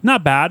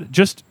 Not bad.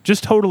 Just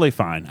totally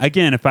fine.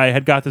 Again, if I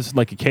had got this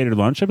like a catered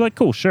lunch, I'd be like,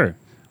 cool, sure.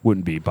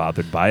 Wouldn't be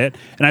bothered by it.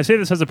 And I say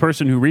this as a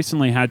person who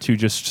recently had to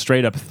just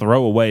straight up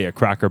throw away a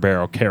Cracker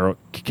Barrel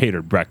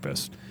catered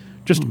breakfast.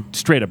 Just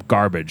straight up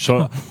garbage.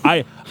 So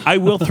I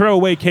will throw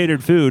away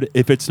catered food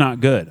if it's not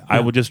good. I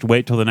will just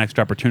wait till the next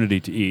opportunity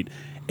to eat.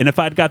 And if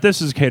I'd got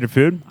this as catered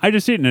food, I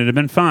just eaten it. It'd have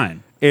been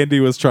fine.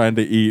 Andy was trying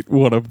to eat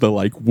one of the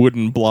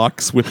wooden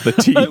blocks with the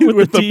teeth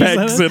with the teeth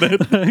pegs in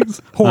it.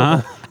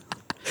 Horrible.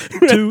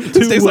 Too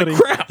Tastes like woody.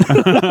 crap.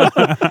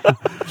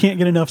 Can't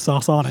get enough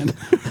sauce on it.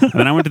 And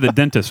then I went to the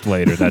dentist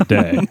later that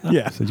day.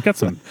 Yeah. So you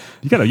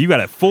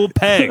got a full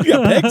peg. You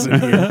got pegs in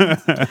here.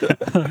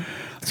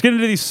 Let's get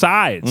into these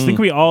sides. I think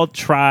we all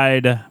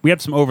tried. We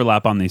have some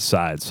overlap on these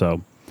sides.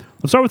 So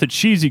let's start with the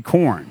cheesy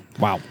corn.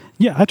 Wow.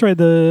 Yeah, I tried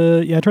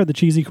the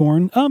cheesy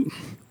corn.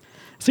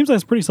 Seems like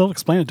it's pretty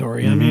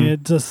self-explanatory. I mean,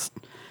 it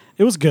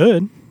was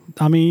good.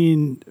 I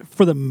mean,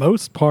 for the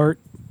most part,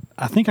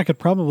 I think I could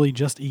probably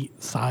just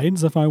eat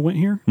sides if I went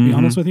here, to be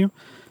honest with you.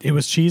 It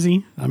was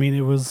cheesy. I mean,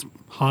 it was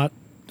hot.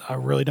 I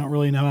really don't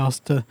really know how else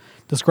to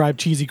describe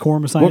cheesy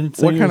corn besides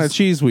What kind of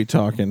cheese we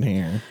talking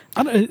here?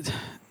 I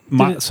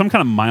don't, Some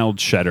kind of mild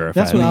cheddar, if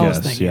that's I what had I to was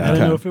guess. thinking. Yeah. I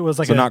don't know if it was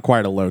like So not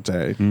quite a lotte.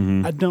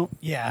 I don't.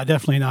 Yeah,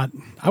 definitely not.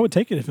 I would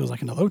take it if it was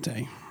like an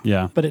elote.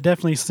 Yeah. But it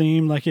definitely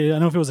seemed like I don't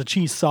know if it was a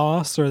cheese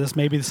sauce or this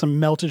maybe some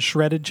melted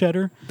shredded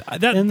cheddar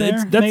in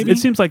there. Maybe? It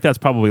seems like that's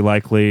probably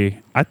likely.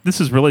 This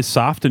is really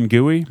soft and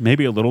gooey,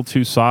 maybe a little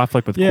too soft.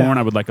 Like with Yeah. corn,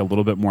 I would like a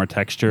little bit more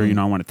texture. You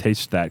know, I want to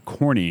taste that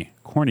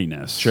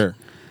corniness. Sure.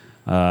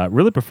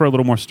 Really prefer a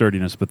little more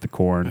sturdiness with the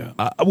corn.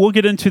 We'll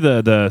get into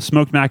the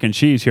smoked mac and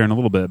cheese here in a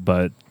little bit,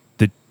 but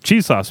the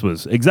cheese sauce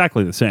was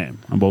exactly the same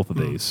on both of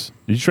these.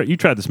 You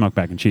tried the smoked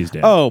mac and cheese,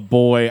 Dan. Oh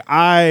boy,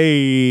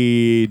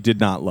 I did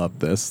not love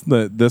this.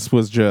 This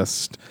was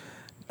just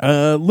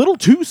a little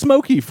too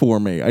smoky for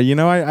me. You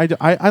know,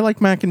 I like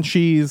mac and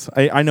cheese.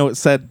 I know it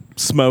said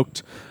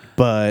smoked,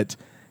 but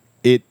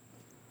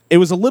it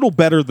was a little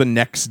better the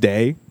next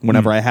day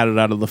whenever I had it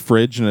out of the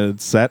fridge and it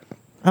had set.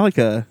 I like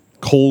a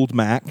cold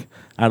mac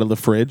out of the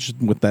fridge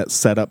with that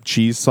set up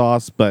cheese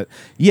sauce. But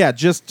yeah,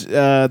 just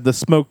the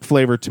smoked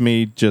flavor to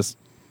me just,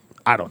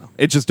 I don't know.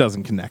 It just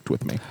doesn't connect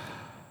with me.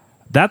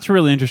 That's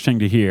really interesting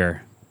to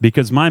hear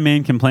because my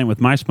main complaint with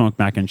my smoked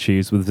mac and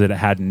cheese was that it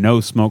had no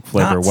smoke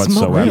flavor Not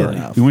smoky whatsoever.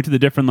 enough. We went to the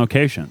different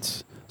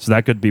locations, so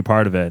that could be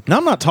part of it. Now,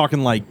 I'm not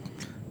talking like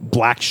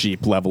black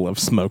sheep level of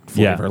smoked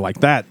Yeah. flavor like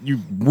that. You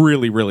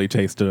really, really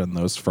tasted in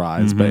those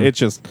fries, but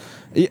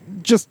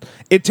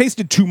it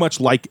tasted too much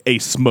like a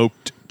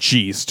smoked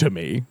cheese to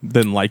me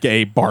than like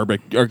a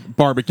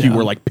barbecue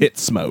or like pit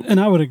smoke. And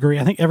I would agree.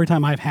 I think every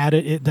time I've had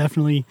it, it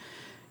definitely.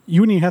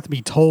 You wouldn't even have to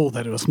be told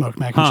that it was smoked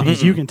mac and Huh.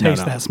 cheese. You can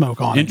taste no. that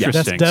smoke on it.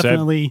 Interesting. That's So-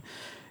 definitely,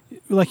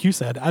 like you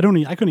said. I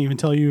couldn't even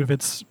tell you if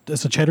it's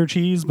a cheddar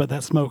cheese, but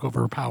that smoke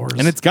overpowers.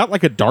 And it's got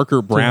like a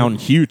darker brown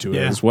hue to it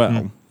Yeah. as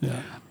well.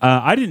 yeah.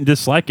 I didn't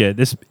dislike it.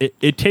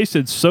 It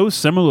tasted so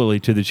similarly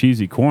to the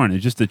cheesy corn.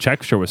 It's just the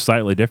texture was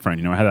slightly different.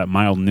 You know, it had that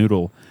mild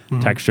noodle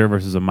texture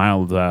versus a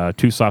mild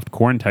too soft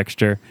corn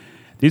texture.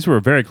 These were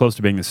very close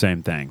to being the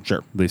same thing. Sure.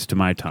 At least to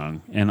my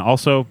tongue. And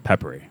also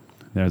peppery.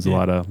 There's a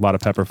lot of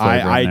pepper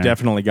flavor I in there.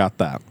 definitely got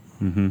that.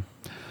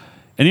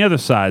 Any other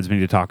sides we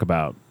need to talk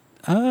about?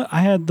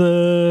 I had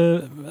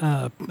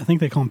the I think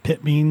they call them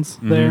pit beans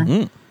there.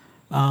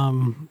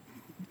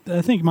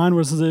 I think mine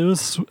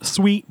was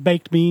sweet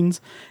baked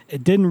beans.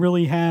 It didn't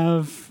really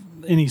have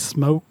any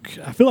smoke.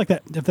 I feel like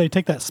that if they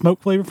take that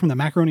smoke flavor from the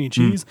macaroni and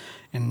cheese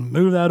and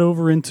move that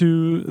over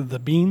into the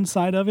bean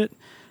side of it,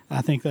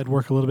 I think that'd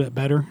work a little bit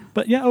better.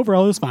 But yeah,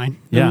 overall it was fine.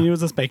 Yeah. I mean, it was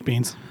just baked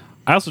beans.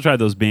 I also tried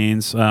those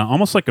beans,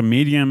 almost like a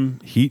medium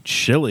heat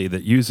chili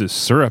that uses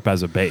syrup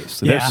as a base.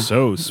 They're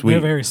so sweet.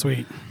 They're very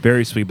sweet.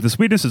 Very sweet. But the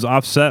sweetness is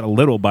offset a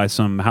little by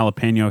some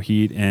jalapeno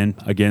heat and,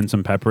 again,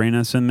 some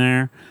pepperiness in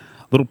there.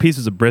 Little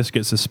pieces of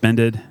brisket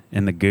suspended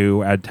in the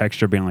goo, add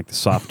texture, being like the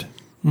soft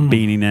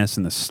beaniness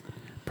and the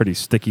pretty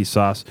sticky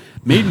sauce.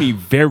 Made me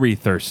very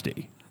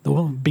thirsty. The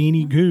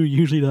beanie goo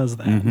usually does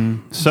that.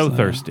 So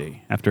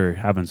thirsty after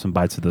having some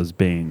bites of those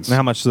beans.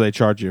 How much do they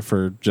charge you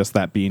for just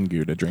that bean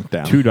goo to drink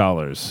down?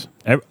 $2.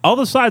 All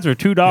the sides are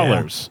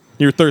 $2.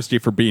 You're thirsty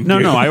for bean goo.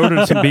 No, I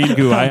ordered some bean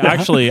goo. I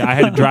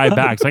had to drive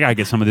back, so I gotta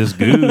get some of this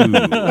goo.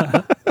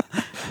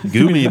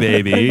 Gooey,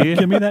 baby.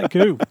 Give me that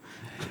goo.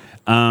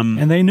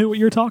 And they knew what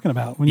you were talking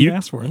about when you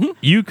asked for it.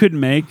 You could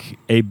make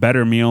a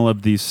better meal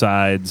of these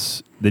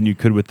sides than you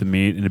could with the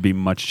meat, and it'd be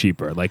much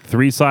cheaper. Like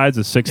 3 sides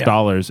is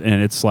 $6,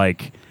 and it's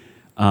like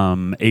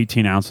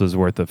 18 ounces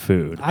worth of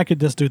food. I could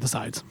just do the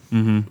sides.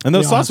 And those Yeah,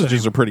 honestly.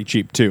 sausages are pretty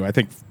cheap too. I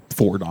think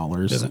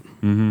 $4 Is it?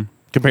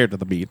 compared to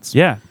the meats.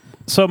 Yeah.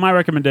 So my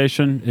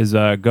recommendation is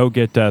go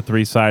get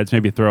 3 sides,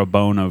 maybe throw a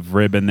bone of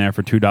rib in there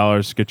for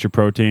 $2, get your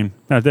protein.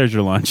 There's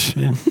your lunch.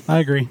 Yeah, I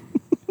agree.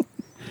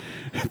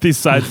 These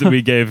sides that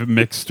we gave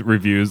mixed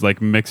reviews,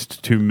 like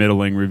mixed to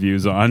middling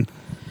reviews on.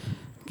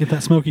 Get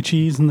that smoky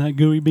cheese and that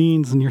gooey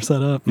beans, and you're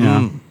set up.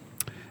 Yeah.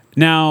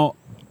 Now,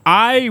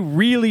 I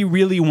really,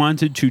 really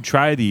wanted to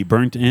try the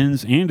burnt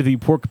ends and the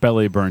pork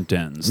belly burnt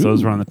ends.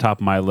 Those were on the top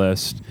of my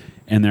list,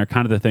 and they're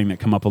kind of the thing that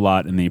come up a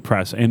lot in the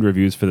press and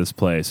reviews for this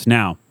place.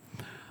 Now,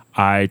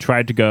 I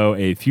tried to go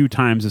a few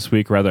times this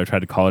week, rather I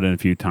tried to call it in a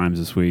few times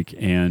this week,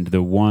 and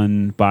the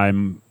one by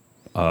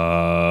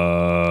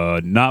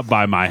not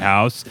by my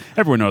house.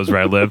 Everyone knows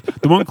where I live.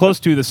 The one close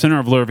to the center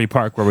of Lurvy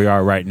Park where we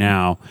are right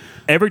now.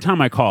 Every time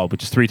I called,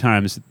 which is 3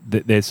 times,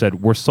 they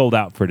said, we're sold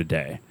out for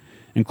today,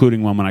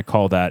 including one when I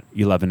called at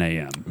 11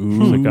 a.m. I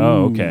was like,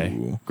 oh,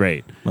 okay,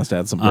 great. Must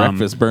add some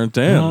breakfast burnt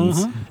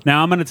ends.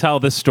 Now I'm going to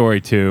tell this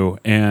story too,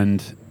 and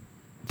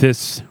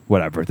this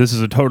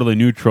is a totally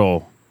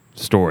neutral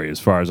story as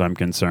far as I'm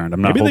concerned.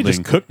 I'm not Maybe they holding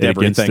just cooked it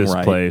against everything this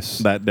right place.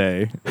 that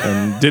day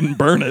and didn't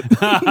burn it.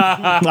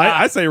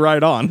 I say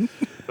right on.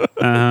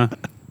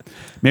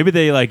 Maybe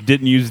they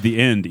didn't use the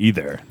end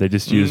either. They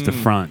just used the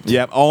front.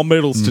 Yep, all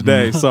middles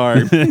today.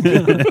 Sorry.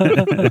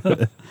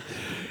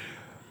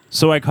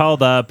 So I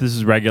called up. This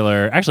is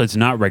regular. Actually, it's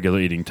not regular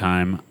eating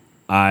time.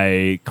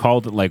 I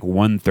called at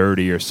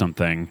 1:30 or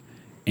something,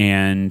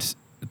 and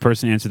the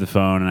person answered the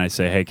phone, and I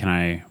say, "Hey, can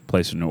I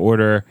place an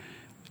order?"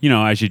 You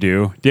know, as you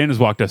do. Dan has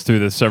walked us through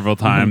this several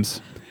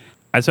times.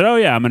 I said, "Oh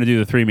yeah, I'm going to do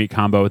the 3 meat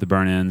combo with the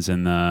burn ends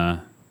and the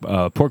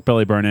pork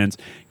belly burn ends."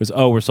 He goes,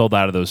 "Oh, we're sold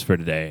out of those for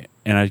today."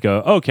 And I go,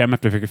 "Okay, I'm going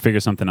to have to figure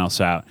something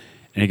else out."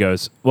 And he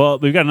goes, "Well,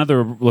 we've got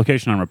another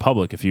location on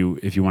Republic if you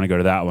want to go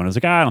to that one." I was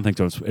like, "I don't think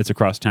so. It's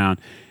across town."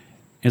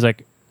 He's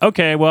like,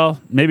 "Okay, well,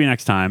 maybe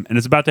next time." And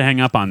it's about to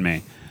hang up on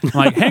me. I'm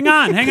like, hang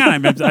on.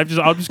 I'm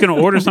just going to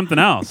order something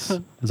else.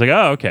 I was like,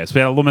 "Oh, okay." So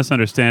we had a little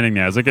misunderstanding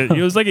there.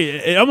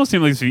 It almost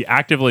seemed like he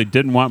actively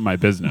didn't want my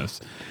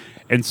business.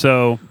 And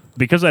so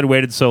because I'd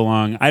waited so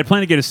long, I had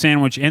planned to get a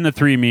sandwich and the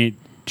 3 meat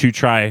to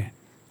try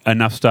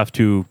enough stuff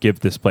to give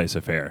this place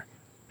a fair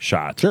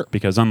shot. Sure.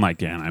 Because unlike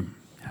Dan,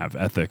 I have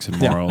ethics and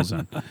morals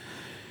and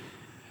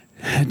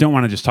I don't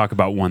want to just talk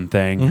about one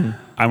thing.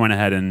 I went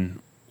ahead and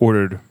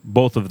ordered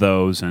both of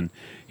those, and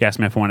he asked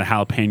me if I wanted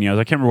jalapenos.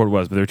 I can't remember what it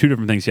was, but there were 2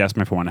 different things he asked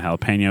me if I wanted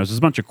jalapenos. There's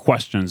a bunch of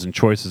questions and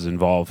choices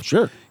involved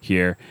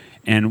here.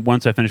 And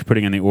once I finished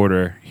putting in the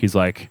order, he's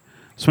like,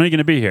 "So when are you going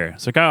to be here?"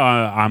 It's like, "Oh,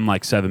 I'm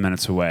 7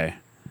 minutes away.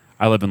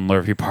 I live in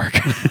Lurvy Park."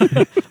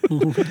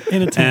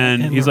 In a tent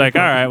And in he's Lurvy like,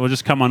 "All Park. right, well,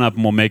 just come on up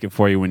and we'll make it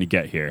for you when you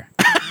get here."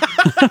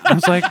 I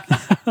was like,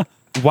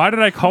 "Why did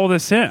I call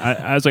this in?"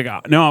 I was like,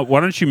 "No, why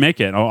don't you make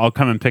it? I'll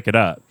come and pick it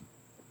up."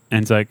 And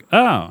he's like,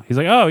 "Oh." He's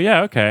like, "Oh,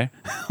 yeah, okay."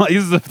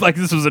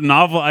 This was a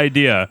novel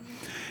idea.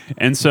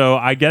 And so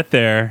I get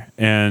there,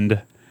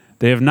 and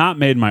they have not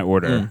made my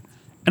order.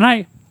 And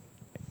I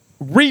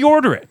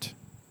reorder it.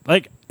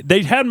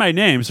 They had my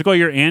name. It's like, "Oh,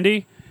 you're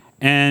Andy?"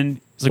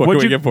 And it's like, What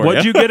can we get for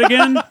what'd you?" you get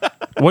again?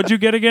 What'd you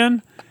get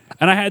again?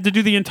 And I had to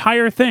do the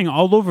entire thing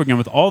all over again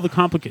with all the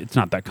complicated. It's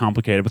not that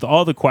complicated, with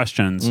all the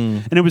questions.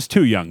 And it was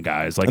 2 young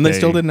guys. And they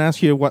still didn't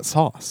ask you what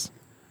sauce.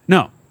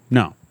 No.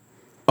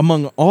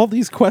 Among all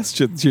these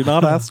questions, you're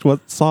not asked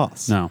what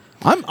sauce. No.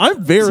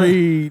 I'm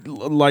very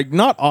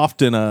not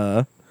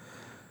often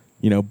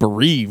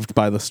bereaved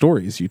by the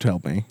stories you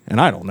tell me, and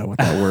I don't know what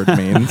that word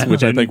means,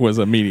 which I think was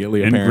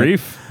immediately In apparent.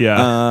 grief?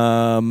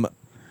 Yeah.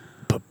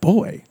 But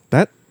boy,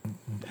 that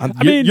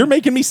mean- you're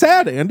making me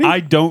sad, Andy.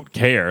 I don't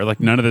care.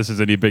 None of this is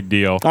any big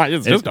deal.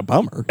 It's just a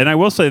bummer. And I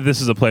will say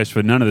this is a place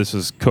where none of this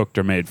is cooked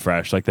or made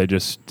fresh. They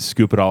just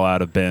scoop it all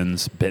out of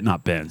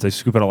not bins. They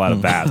scoop it all out of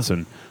vats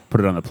and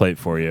put it on the plate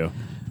for you.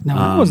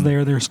 Now, I was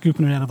there. They're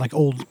scooping it out of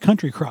old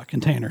country crock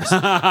containers.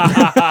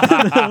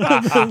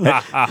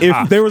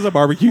 If there was a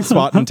barbecue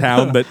spot in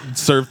town that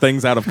served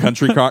things out of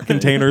country crock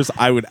containers,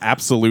 I would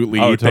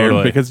absolutely eat there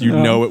totally. because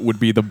know it would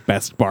be the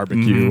best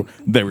barbecue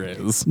there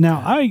is.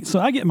 Now, I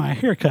get my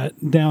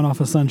haircut down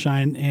off of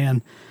Sunshine,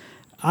 and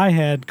I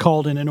had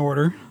called in an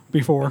order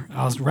before.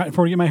 I was right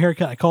before I get my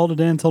haircut. I called it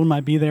in, told them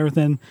I'd be there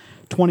within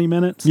 20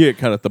 minutes. You get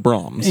cut at the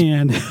Brahms.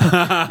 And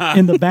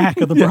in the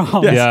back of the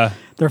Brahms, Yeah.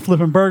 they're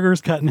flipping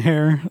burgers, cutting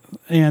hair,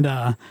 and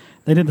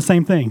they did the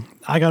same thing.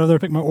 I got over there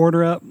to pick my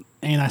order up,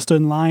 and I stood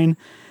in line,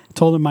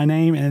 told them my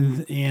name,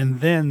 and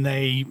then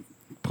they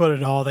put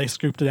it all. They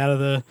scooped it out of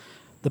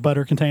the the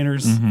butter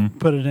containers,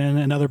 put it in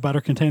another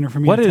butter container for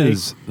me What to take.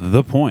 is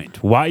the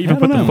point? Why even I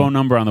put don't the know. phone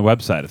number on the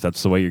website if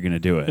that's the way you're going to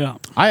do it? Yeah.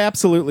 I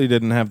absolutely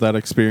didn't have that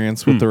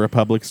experience with the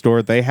Republic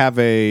store. They have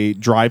a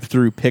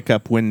drive-through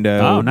pickup window.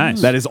 Oh,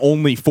 nice. That is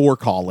only for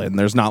call-in.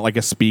 There's not like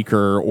a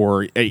speaker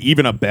or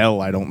even a bell,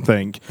 I don't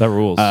think. That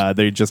rules.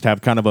 They just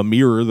have kind of a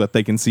mirror that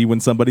they can see when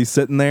somebody's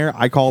sitting there.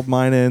 I called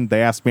mine in.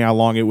 They asked me how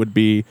long it would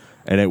be,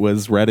 and it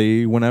was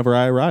ready whenever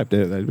I arrived.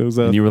 It was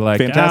a And you were like,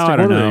 fantastic I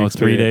don't ordering know,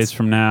 3 days experience.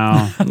 from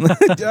now.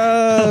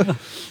 Uh,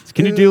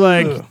 Can you do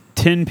like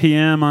 10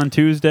 p.m. on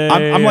Tuesday?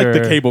 I'm like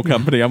the or- cable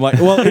company. I'm like,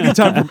 well,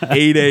 anytime from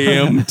 8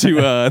 a.m. to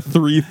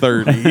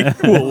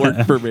 3:30 will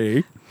work for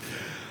me.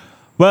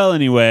 Well,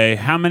 anyway,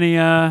 how many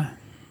out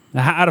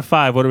of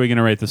 5, what are we going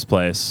to rate this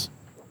place?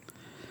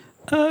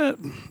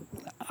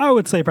 I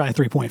would say probably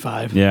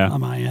 3.5 Yeah.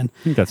 on my end.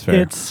 I think that's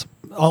fair.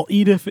 I'll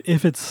eat if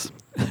it's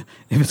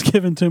if it's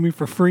given to me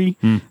for free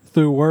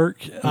through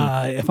work.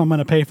 If I'm going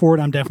to pay for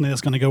it, I'm definitely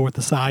just going to go with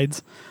the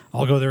sides.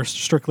 I'll go there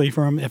strictly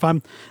from if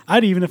I'm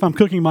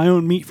cooking my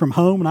own meat from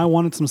home and I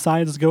wanted some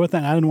sides to go with that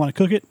and I didn't want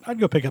to cook it, I'd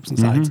go pick up some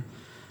sides.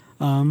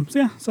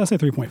 So I say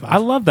 3.5. I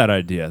love that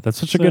idea. That's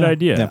such a So, good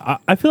idea. yeah.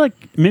 I feel like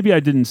maybe I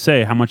didn't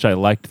say how much I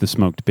liked the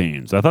smoked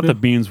beans. I thought the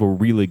beans were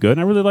really good,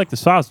 and I really liked the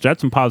sausage. I had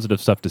some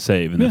positive stuff to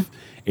say, even if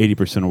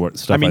 80% of what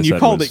stuff I mean, I you said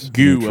called was it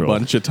goo neutral. a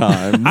bunch of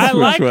times. I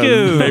which like was-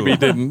 goo. Maybe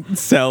didn't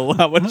sell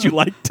how much you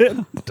liked it.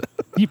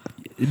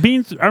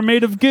 Beans are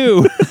made of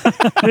goo.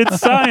 It's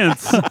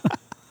science.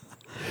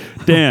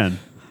 Dan,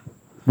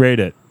 rate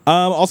it.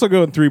 Also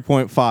going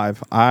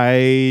 3.5.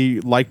 I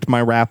liked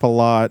my wrap a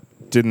lot.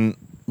 Didn't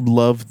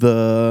love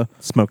the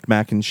smoked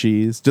mac and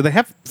cheese. Do they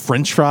have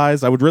French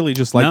fries? I would really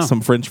just like No.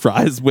 some French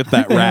fries with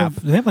that wrap.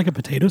 They have like a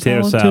potato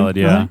Potato salad. salad,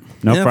 too, yeah. right?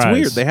 No Yeah, fries. it's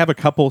weird. They have a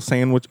couple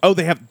sandwich. Oh,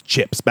 they have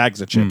chips,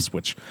 bags of chips,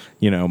 which,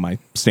 my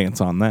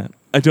stance on that.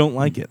 I don't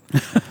like it.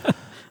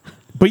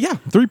 But yeah,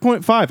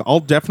 3.5. I'll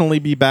definitely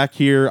be back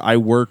here. I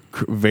work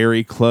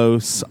very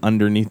close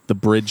underneath the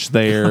bridge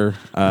there,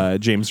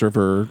 James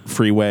River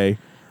Freeway.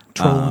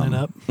 Trolling it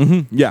up.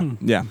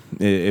 Yeah.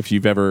 If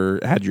you've ever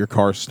had your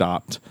car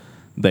stopped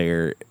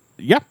there,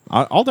 yeah,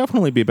 I'll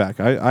definitely be back.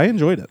 I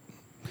enjoyed it.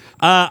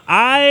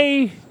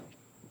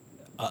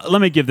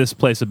 Let me give this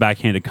place a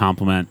backhanded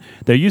compliment.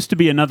 There used to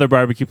be another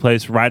barbecue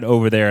place right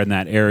over there in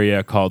that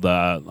area called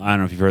I don't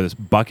know if you've heard of this,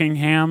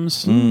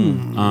 Buckingham's.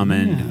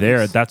 And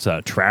there, that's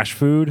a trash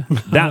food.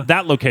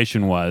 that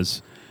location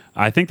was.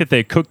 I think that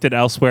they cooked it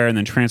elsewhere and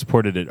then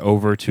transported it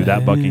over to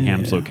that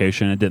Buckingham's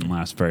location. It didn't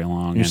last very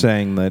long. You're And-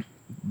 saying that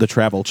the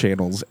Travel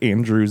Channel's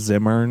Andrew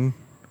Zimmern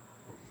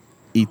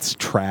eats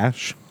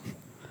trash?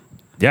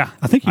 Yeah,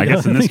 I think he I guess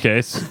does. in I this think-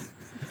 case.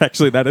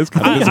 Actually, that is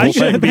kind of his I whole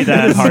shouldn't thing. be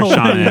that That's harsh so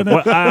on it.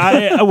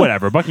 bad.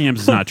 Whatever.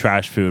 Buckingham's is not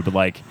trash food, but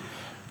like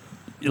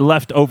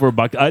leftover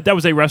that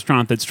was a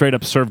restaurant that straight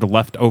up served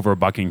leftover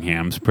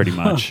Buckingham's pretty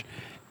much.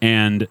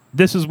 And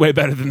this is way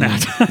better than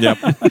that. Yep.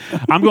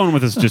 I'm going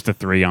with just a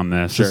 3 on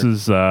this. Sure.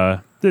 This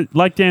is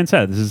like Dan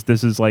said,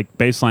 this is like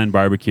baseline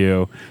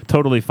barbecue,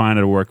 totally fine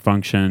at a work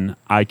function.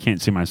 I can't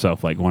see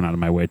myself like going out of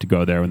my way to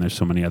go there when there's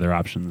so many other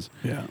options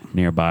Yeah.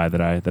 nearby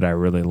that I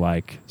really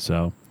like.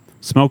 So,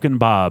 Smokin'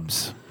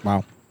 Bob's.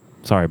 Wow.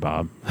 Sorry,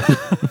 Bob.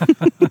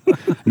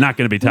 Not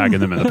going to be tagging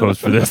them in the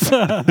post for this.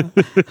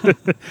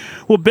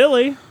 Well,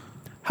 Billy,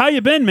 how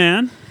you been,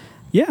 man?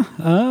 Yeah.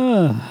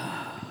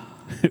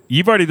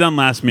 You've already done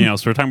last meal,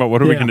 so we're talking about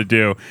what are we Yeah. going to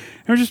do.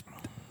 And we just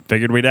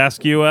figured we'd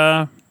ask you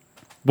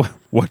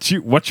what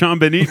you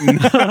been eating.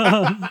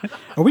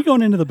 Are we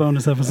going into the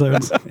bonus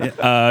episodes?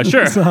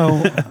 Sure.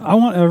 So I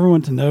want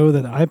everyone to know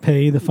that I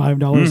pay the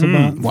 $5 a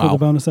month for Wow. the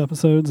bonus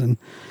episodes, and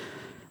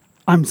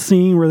I'm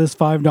seeing where this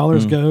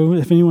 $5 go.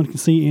 If anyone can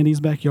see Andy's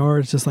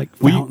backyard, it's just like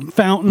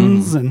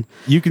fountains and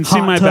You can see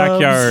hot my tubs.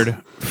 backyard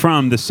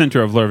from the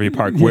center of Lurvy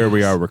Park where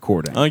we are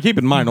recording. Keep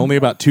in mind, only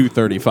about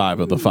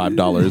 $2.35 of the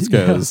 $5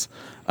 goes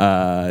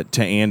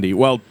to Andy.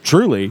 Well,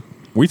 truly,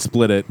 we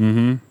split it.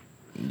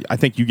 I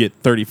think you get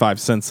 35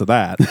 cents of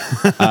that.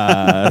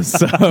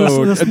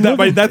 So This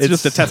that's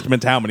just a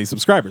testament to how many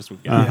subscribers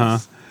we've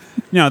got.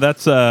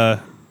 That's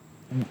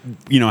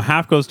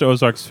half goes to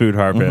Ozarks Food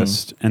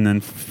Harvest, and then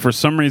for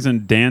some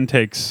reason Dan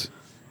takes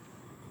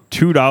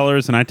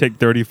 $2 and I take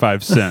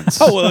 35 cents.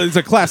 Oh, well, it's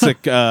a classic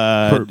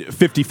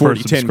 50 per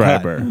 40 10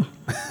 subscriber.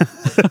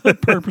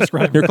 per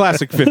prescriber. Your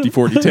classic 50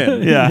 40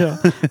 10. Yeah.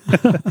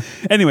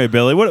 Anyway,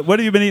 Billy, what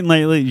have you been eating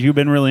lately? You've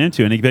been really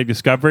into any big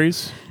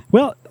discoveries?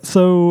 Well,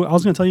 so I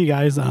was going to tell you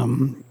guys,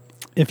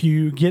 if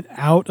you get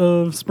out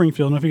of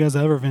Springfield, I don't know if you guys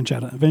ever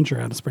venture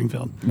out of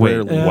Springfield. Wait,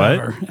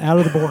 Ever. Out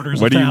of the borders.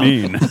 What of do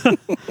you town.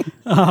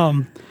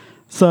 mean?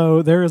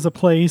 So there is a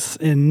place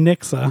in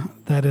Nixa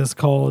that is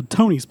called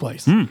Tony's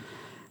Place.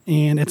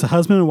 And it's a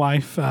husband and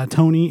wife,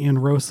 Tony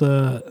and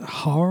Rosa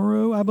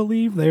Haro, I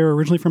believe. They are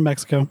originally from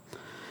Mexico.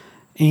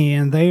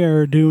 And they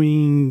are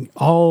doing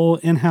all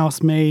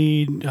in-house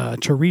made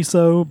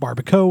chorizo,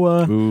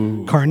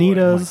 barbacoa,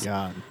 carnitas.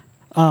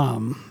 Oh,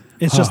 my God.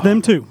 It's just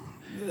them two.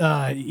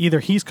 Either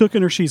he's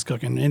cooking or she's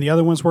cooking, and the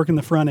other one's working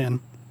the front end.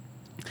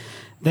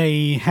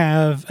 they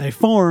have a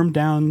farm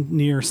down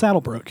near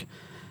Saddlebrook.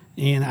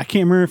 And I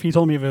can't remember if he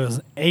told me if it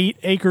was 8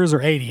 acres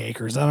or 80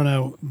 acres. I don't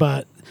know.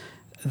 But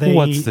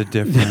What's the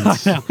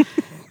difference? I know.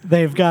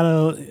 They've got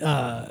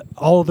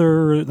all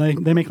their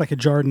they make like a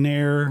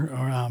jardiniere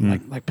or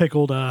like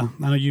pickled. I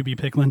know you be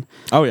pickling,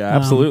 Oh yeah,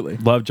 absolutely.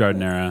 Love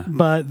Jardinera.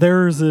 but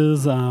theirs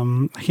is I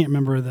can't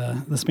remember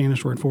the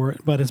Spanish word for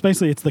it, but it's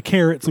the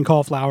carrots and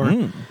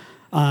cauliflower.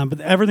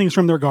 But everything's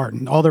from their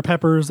garden. All their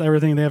peppers,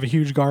 everything. They have a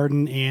huge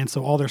garden, and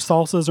so all their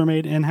salsas are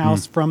made in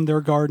house from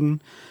their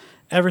garden.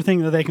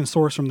 Everything that they can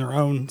source from their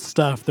own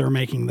stuff, they're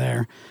making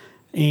there.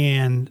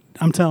 And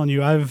I'm telling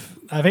you, I've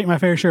ate my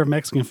fair share of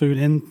Mexican food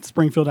in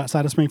Springfield,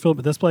 outside of Springfield,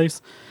 but this place,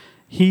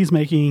 he's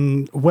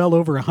making well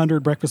over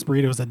 100 breakfast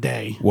burritos a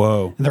day.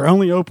 Whoa. And they're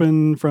only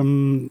open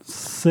from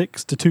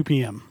 6 to 2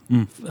 p.m.,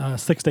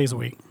 6 days a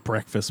week.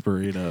 Breakfast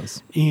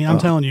burritos. And I'm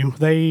telling you,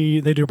 they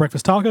do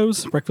breakfast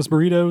tacos, breakfast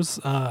burritos.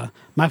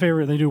 My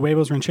favorite, they do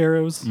huevos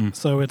rancheros.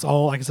 So it's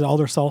all, like I said, all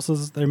their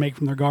salsas they make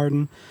from their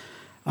garden.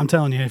 I'm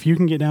telling you, if you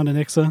can get down to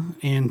Nixa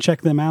and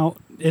check them out,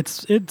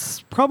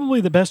 it's probably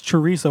the best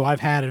chorizo I've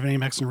had at any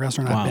Mexican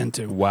restaurant I've been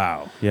to.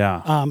 Wow.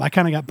 Yeah. I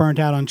kind of got burnt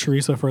out on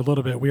chorizo for a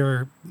little bit. We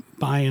were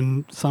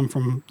buying some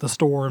from the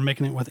store and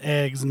making it with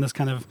eggs, and this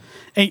kind of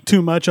ate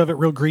too much of it,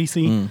 real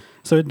greasy.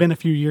 So it'd been a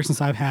few years since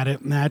I've had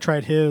it, and I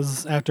tried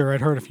his after I'd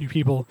heard a few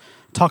people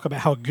talk about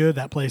how good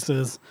that place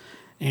is.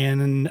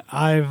 And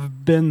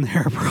I've been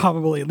there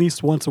probably at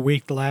least once a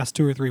week the last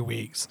 2 or 3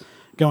 weeks,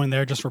 going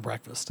there just for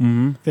breakfast.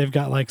 They've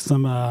got like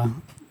some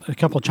a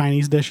couple of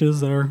Chinese dishes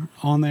that are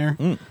on there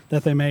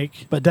that they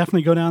make. But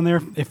definitely go down there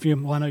if you.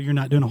 Well, I know you're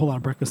not doing a whole lot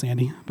of breakfast,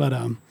 Andy, but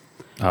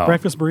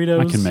breakfast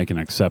burritos. I can make an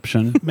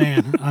exception.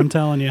 Man, I'm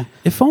telling you.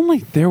 If only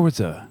there was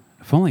a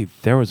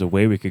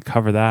way we could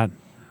cover that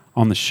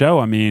on the show.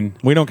 I mean,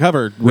 We don't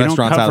cover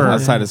restaurants cover-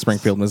 outside of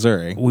Springfield,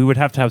 Missouri. we would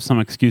have to have some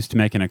excuse to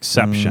make an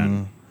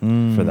exception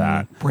for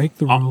that. Break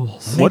the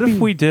rules. What if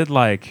we did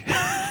like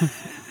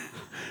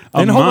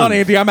And hold on, month?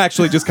 Andy, I'm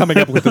actually just coming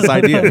up with this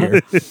idea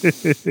here.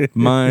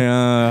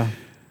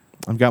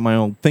 I've got my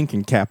own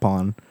thinking cap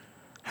on.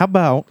 How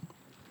about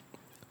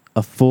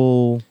a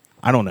full,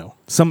 I don't know,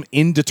 some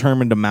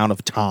indeterminate amount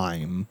of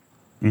time?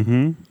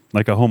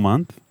 like a whole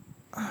month?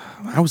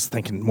 I was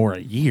thinking more a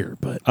year,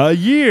 but A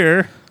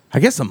year? I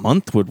guess a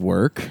month would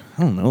work.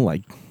 I don't know,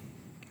 like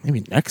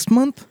maybe next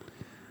month?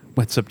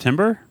 What,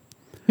 September?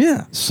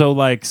 Yeah. So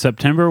like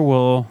September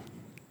will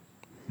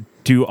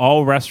do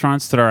all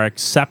restaurants that are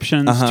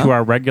exceptions to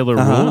our regular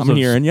rules I'm of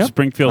hearing ya.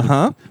 Springfield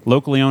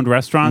locally owned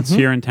restaurants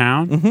here in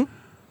town.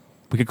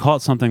 We could call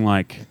it something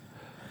like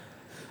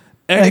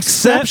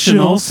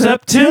Exceptional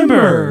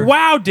September.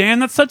 Wow, Dan,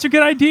 that's such a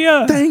good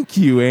idea. Thank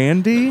you,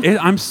 Andy.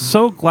 I'm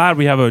so glad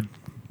we have a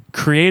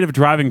creative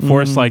driving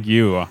force like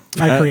you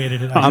I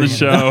created it. on the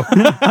show.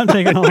 I'm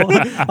taking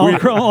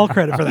all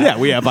credit for that. Yeah,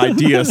 we have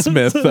Idea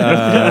Smith,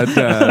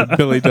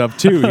 Billy Dove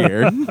 2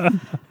 here.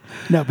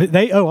 No, but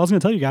I was going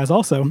to tell you guys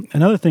also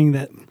another thing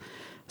that,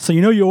 so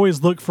you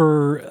always look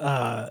for,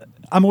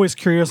 I'm always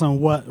curious on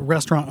what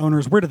restaurant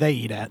owners, where do they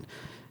eat at?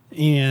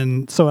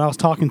 And so I was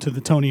talking to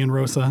the Tony and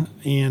Rosa,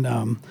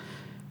 and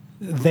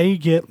they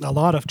get a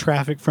lot of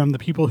traffic from the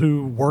people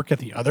who work at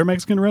the other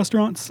Mexican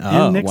restaurants in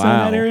Nixa in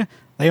that area.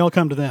 They all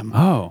come to them.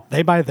 Oh.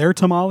 They buy their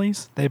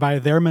tamales. They buy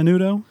their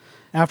menudo.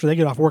 After they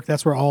get off work,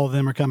 that's where all of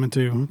them are coming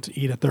to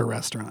eat at their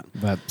restaurant.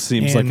 That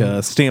seems And- like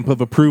a stamp of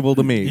approval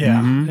to me. Yeah,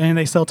 and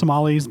they sell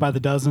tamales by the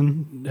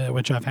dozen,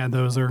 which I've had.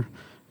 Those are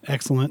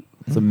excellent.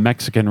 The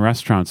Mexican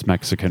restaurant.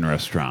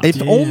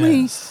 If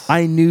only Yes.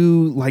 I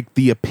knew like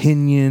the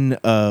opinion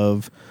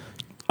of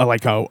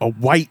like a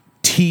white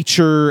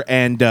teacher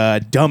and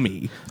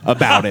dummy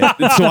about it,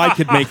 so I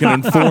could make an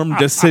informed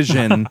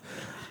decision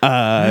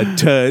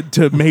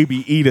to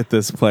maybe eat at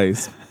this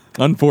place.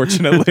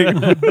 Unfortunately,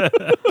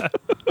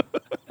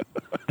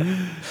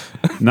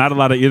 Not a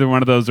lot of either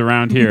one of those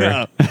around here.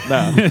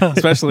 no,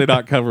 especially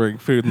not covering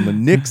food in the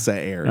Nixa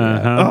area.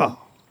 Uh-huh.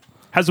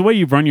 Has the way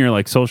you run your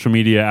like social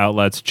media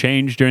outlets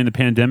changed during the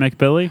pandemic,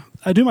 Billy?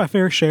 I do my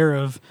fair share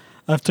of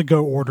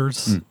to-go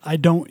orders. I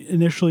don't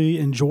initially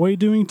enjoy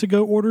doing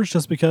to-go orders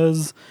just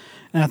because,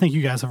 and I think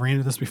you guys have ran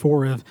into this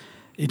before, of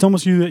it's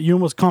almost you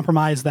almost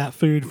compromise that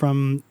food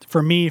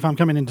for me, if I'm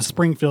coming into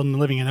Springfield and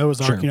living in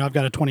Ozark, Sure. I've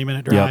got a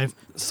 20-minute drive.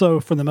 So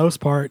for the most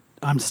part,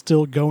 I'm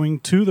still going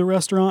to the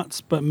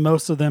restaurants, but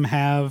most of them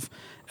have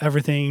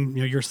everything,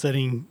 you're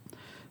sitting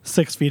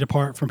 6 feet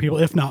apart from people,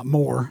 if not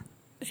more.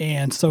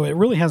 And so it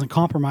really hasn't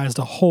compromised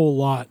a whole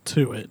lot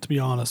to it, to be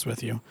honest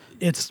with you.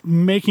 It's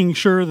making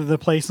sure that the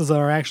places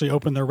are actually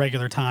open their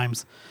regular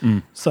times.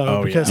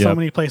 So because so Yep.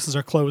 many places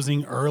are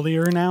closing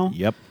earlier now,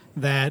 Yep.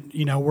 that,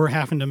 we're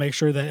having to make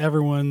sure that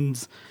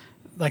everyone's,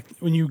 like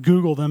when you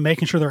Google them,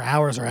 making sure their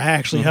hours are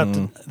actually up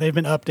to, they've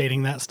been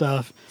updating that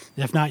stuff.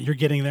 If not, you're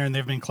getting there and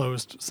they've been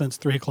closed since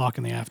 3 o'clock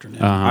in the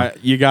afternoon.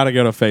 You got to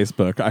go to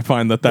Facebook. I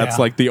find that's Yeah.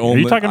 like the Are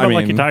only. you talking about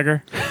Lucky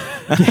Tiger?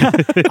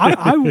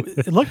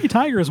 Lucky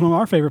Tiger is one of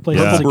our favorite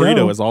places Yeah. to Burrito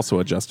go. has also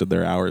adjusted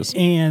their hours.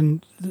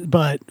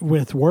 But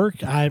with work,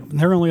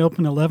 they're only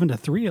open 11 to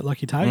 3 at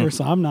Lucky Tiger,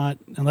 so I'm not,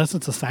 unless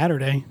it's a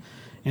Saturday.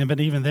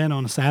 But even then,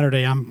 on a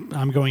Saturday,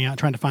 I'm going out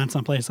trying to find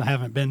some place I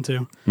haven't been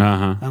to,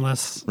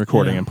 unless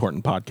Recording you know,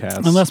 important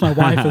podcasts. unless my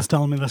wife is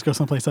telling me let's go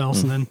someplace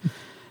else, and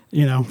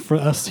then for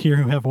us here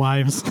who have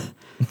wives,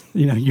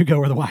 you go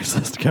where the wife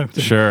says to go to.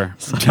 Sure.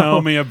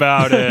 Tell me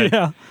about it.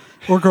 Yeah,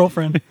 or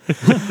girlfriend.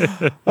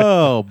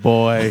 Oh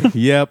boy.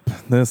 Yep.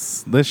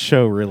 This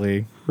show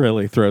really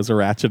throws a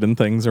ratchet in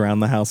things around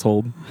the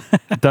household.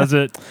 Does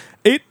it?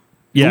 It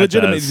Yeah, it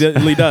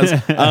legitimately does.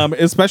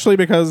 Especially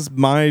because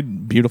my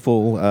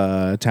beautiful,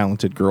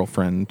 talented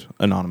girlfriend,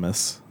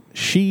 Anonymous,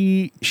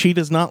 she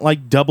does not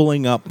like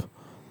doubling up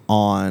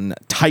on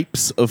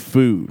types of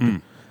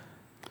food.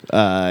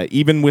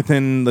 Even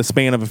within the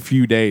span of a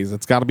few days,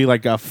 it's got to be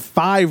like a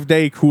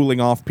 5-day cooling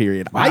off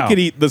period. Wow. I could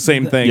eat the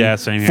same thing Yeah,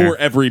 same here. for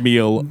every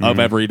meal of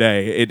every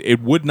day.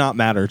 It would not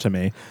matter to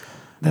me.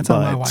 That's how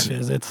my But- wife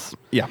is. It's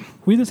Yeah.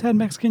 we just had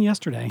Mexican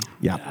yesterday.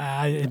 Yeah.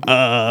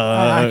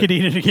 I could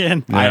eat it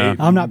again. Yeah.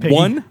 I'm not picky.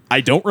 1, I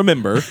don't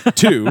remember.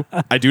 2,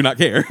 I do not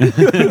care.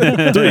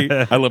 3,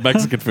 I love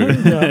Mexican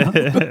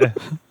food.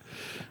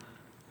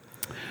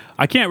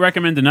 I can't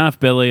recommend enough,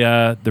 Billy,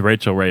 the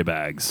Rachel Ray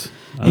bags.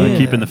 Yes.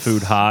 Keeping the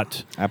food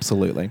hot.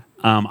 Absolutely.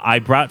 I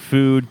brought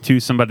food to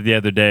somebody the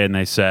other day, and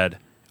they said,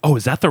 "Oh,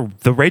 is that the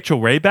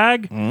Rachel Ray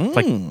bag?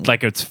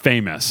 Like it's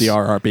famous, The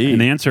RRB.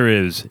 And the answer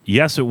is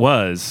yes, it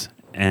was,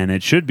 and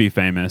it should be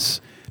famous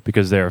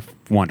because they're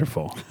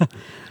wonderful.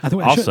 I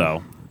should-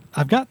 Also,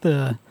 I've got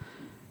the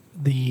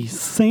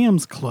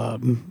Sam's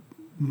Club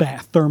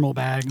thermal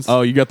bags.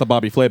 Oh, you got the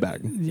Bobby Flay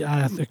bag.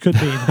 Yeah, it could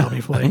be the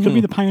Bobby Flay. It could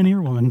be the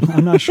Pioneer Woman.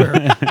 I'm not sure.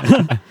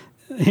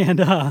 And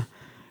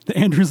the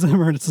Andrew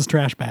Zimmer, it's his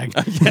trash bag.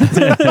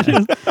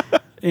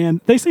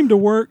 And they seem to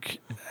work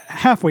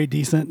halfway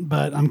decent,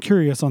 but I'm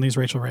curious on these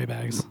Rachel Ray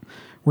bags.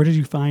 Where did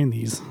you find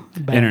these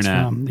bags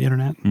Internet. from? The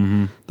internet?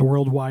 The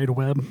World Wide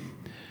Web?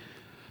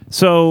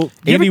 so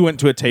you Andy ever- went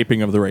to a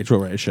taping of the Rachel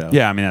Ray show.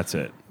 yeah, I mean that's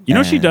it. You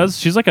know, she And- does.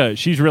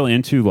 She's really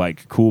into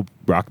like cool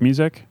rock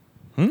music.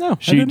 No,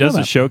 She does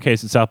a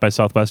showcase at South by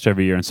Southwest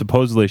every year, and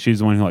supposedly she's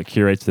the one who like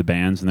curates the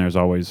bands. And she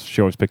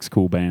always picks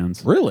cool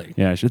bands. Really?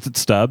 Yeah, it's at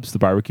Stubbs, the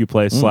barbecue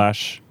place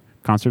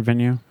 / concert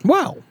venue.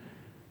 Wow.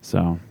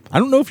 So I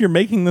don't know if you're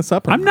making this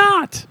up or I'm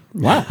not.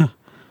 Wow.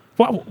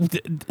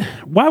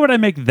 Why would I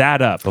make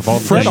that up? Of all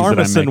the Fred things that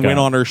I Armisen make went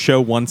up? on her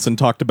show once and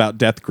talked about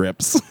death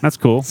grips. That's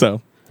cool.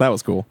 So that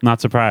was cool.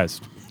 Not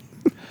surprised.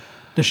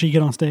 Does she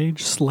get on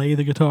stage, slay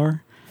the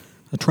guitar,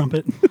 the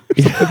trumpet,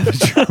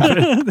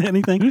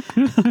 anything?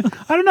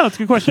 I don't know. It's a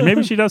good question.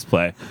 Maybe she does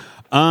play.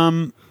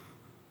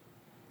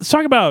 Let's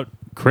talk about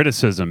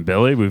criticism,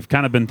 Billy. We've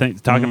kind of been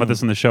talking about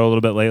this in the show a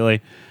little bit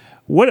lately.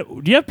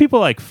 What do you have people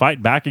like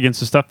fight back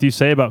against the stuff that you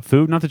say about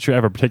food? Not that you're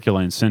ever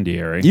particularly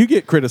incendiary. You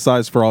get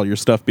criticized for all your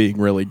stuff being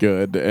really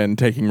good and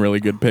taking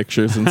really good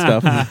pictures and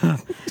stuff.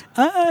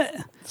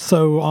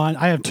 So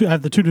I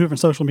have the two different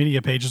social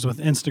media pages with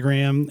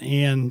Instagram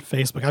and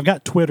Facebook. I've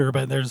got Twitter,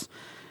 but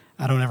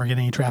I don't ever get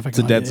any traffic. It's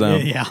a dead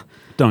zone. Yeah.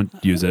 Don't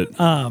use it.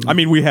 I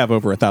mean, we have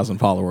over 1,000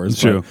 followers.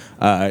 True.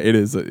 But,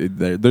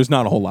 there's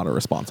not a whole lot of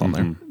response on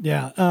there.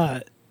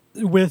 Yeah.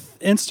 With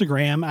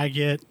Instagram, I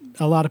get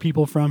a lot of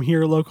people from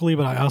here locally,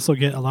 but I also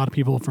get a lot of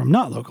people from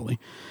not locally.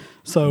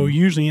 So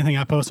usually anything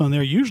I post on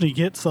there usually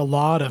gets a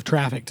lot of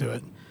traffic to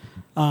it.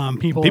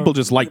 People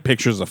just like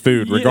pictures of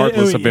food, Yeah,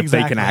 regardless of if they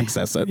can exactly.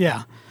 access it.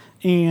 Yeah.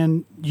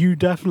 And you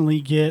definitely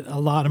get a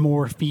lot of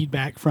more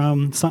feedback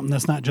from something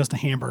that's not just a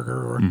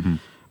hamburger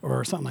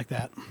or something like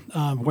that.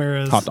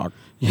 Whereas Hot dog.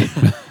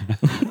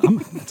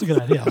 that's a good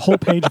idea. A whole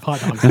page of hot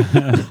dogs.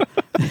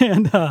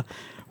 And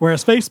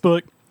whereas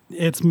Facebook,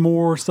 it's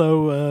more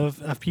so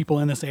of people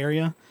in this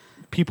area.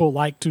 People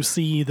like to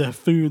see the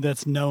food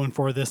that's known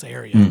for this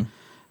area.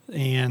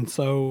 And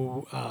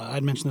so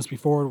I'd mentioned this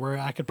before where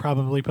I could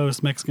probably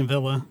post Mexican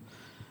Villa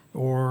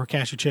or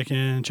cashew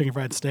chicken, chicken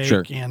fried steak,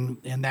 Sure. and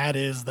that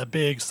is the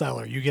big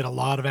seller. You get a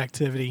lot of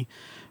activity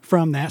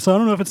from that. So I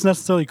don't know if it's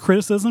necessarily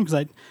criticism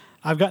because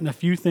I've gotten a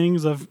few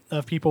things of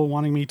people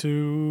wanting me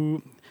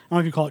to, I don't know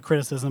if you call it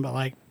criticism, but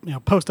like,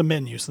 post a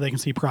menu so they can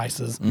see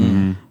prices.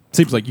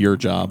 Seems like your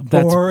job.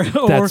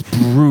 That's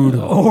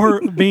brutal.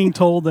 Or being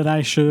told that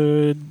I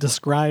should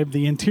describe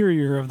the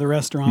interior of the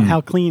restaurant, how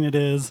clean it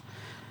is,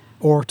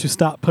 or to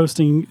stop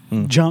posting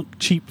junk,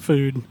 cheap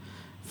food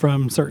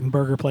from certain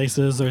burger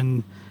places,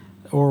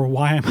 or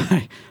why am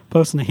I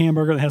posting a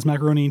hamburger that has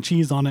macaroni and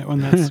cheese on it when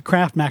that's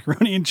Kraft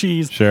macaroni and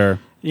cheese? Sure.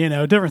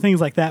 Different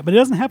things like that. But it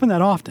doesn't happen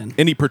that often.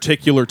 Any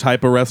particular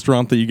type of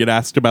restaurant that you get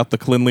asked about the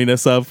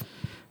cleanliness of?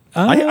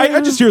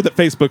 I just hear that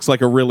Facebook's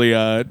like a really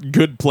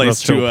good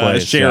place Real to chill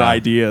place, share yeah.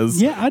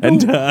 ideas. Yeah, I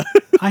don't. And,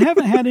 I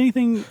haven't had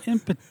anything in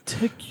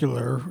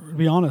particular, to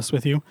be honest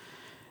with you.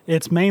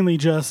 It's mainly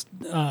just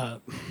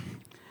kind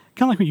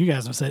of like what you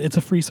guys have said. It's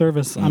a free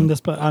service.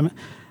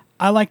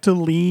 I like to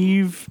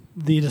leave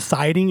the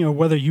deciding of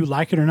whether you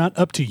like it or not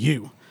up to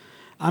you.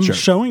 I'm Sure.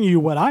 showing you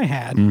what I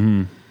had,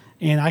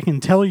 and I can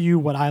tell you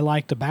what I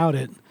liked about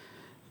it.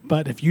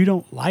 But if you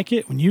don't like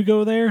it when you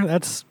go there,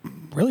 that's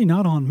really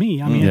not on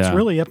me. I mean, it's Yeah.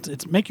 really up to,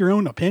 it's make your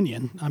own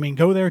opinion. I mean,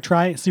 go there,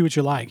 try it, see what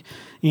you like.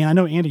 And I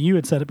know, Andy, you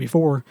had said it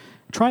before.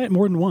 Try it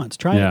more than once.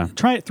 Try Yeah. it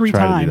 3 Try to do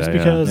times that, yeah.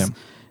 because Yeah.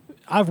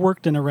 I've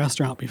worked in a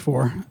restaurant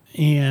before,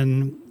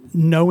 and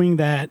knowing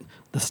that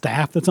the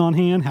staff that's on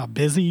hand, how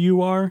busy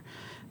you are,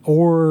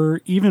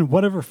 or even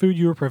whatever food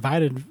you were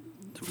provided,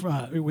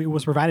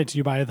 was provided to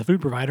you by the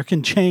food provider,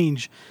 can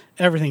change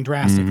everything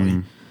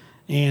drastically.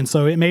 And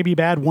so it may be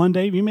bad one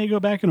day, you may go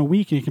back in a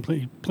week and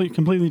it's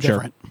completely Sure.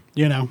 different,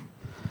 you know.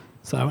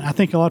 So I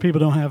think a lot of people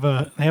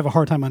they have a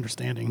hard time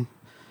understanding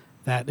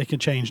that it can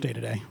change day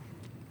to day,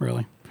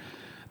 really.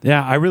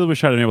 Yeah, I really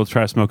wish I'd been able to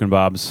try Smoking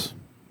Bob's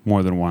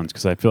more than once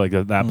because I feel like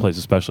that place,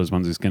 especially, is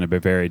one that's going to be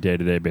very day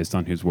to day based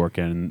on who's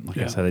working. And like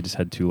I Yeah. said, they just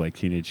had 2 like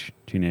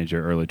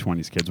teenager, early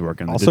 20s kids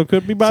working. They Also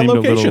could be by seemed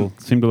location.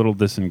 Seemed a little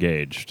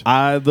disengaged.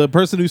 The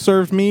person who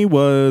served me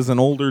was an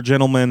older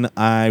gentleman.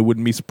 I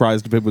wouldn't be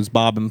surprised if it was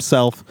Bob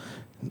himself.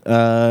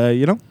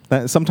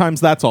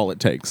 Sometimes that's all it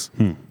takes.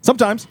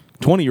 Sometimes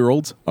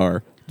 20-year-olds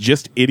are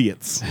just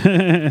idiots.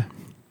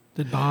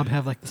 Did Bob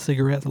have like the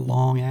cigarette, the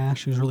long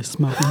ash? He was really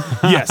smoking,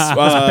 Yes.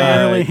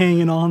 barely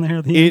hanging on there.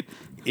 At the end.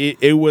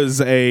 It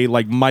was a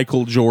like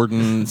Michael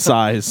Jordan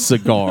size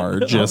cigar.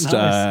 Just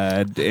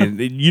nice. and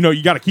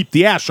you got to keep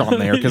the ash on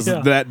there because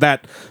Yeah.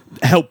 that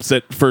helps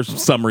it for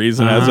some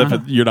reason, as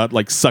if you're not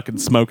like sucking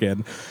smoke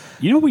in.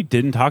 You know what we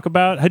didn't talk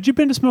about? Had you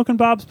been to Smoking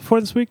Bob's before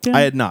this weekend?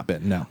 I had not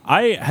been. No.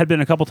 I had been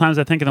a couple times,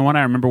 I think, and the one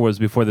I remember was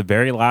before the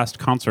very last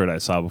concert I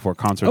saw before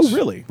concerts. Oh,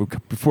 really?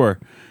 Before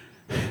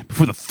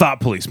the Thought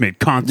Police made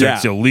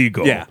concerts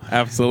illegal. Yeah,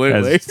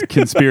 absolutely. As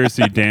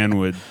Conspiracy Dan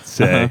would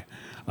say.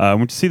 I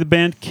went to see the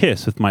band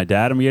Kiss with my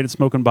dad, and we ate at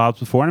Smoking Bob's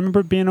before, and I remember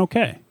it being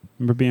okay. I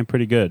remember it being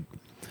pretty good.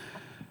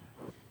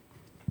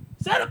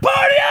 Is that a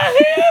party out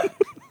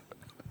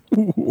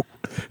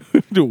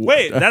here?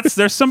 Wait,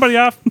 there's somebody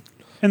off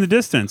in the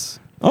distance.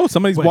 Oh,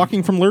 somebody's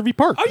walking from Lurvy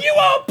Park. Are you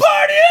all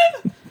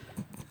partying?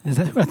 Is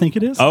that what I think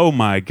it is? Oh,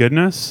 my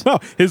goodness. Oh,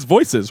 his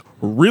voice is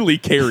really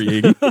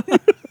carrying.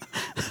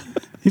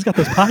 He's got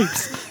those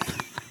pipes.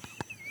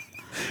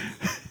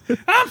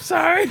 I'm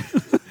sorry.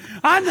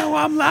 I know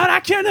I'm loud. I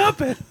can't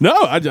help it. No,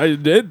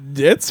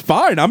 it's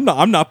fine. I'm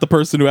not the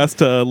person who has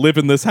to live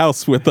in this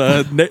house with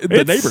the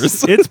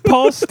neighbors. It's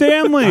Paul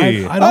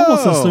Stanley. I'd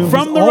almost assume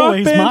From he's the rock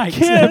always band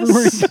mics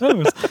everywhere Kiss. he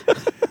goes.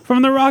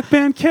 From the rock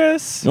band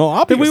Kiss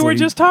Well, that we were obviously.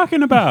 just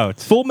talking about.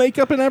 Full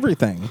makeup and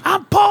everything.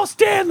 I'm Paul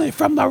Stanley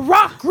from the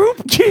rock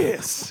group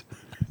Kiss.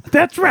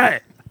 That's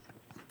right.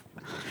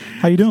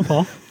 How you doing,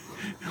 Paul?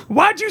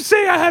 Why'd you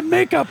say I had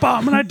makeup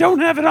on when I don't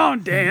have it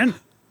on, Dan?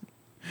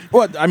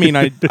 Well, I mean,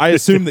 I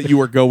assume that you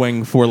were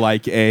going for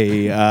like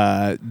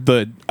a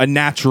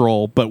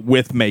natural but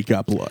with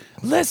makeup look.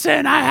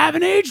 Listen, I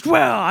haven't aged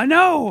well. I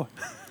know.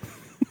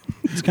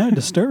 It's kind of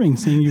disturbing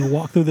seeing you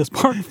walk through this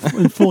park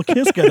in full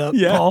Kiss get up,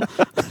 Yeah. Paul.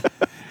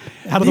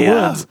 Out of the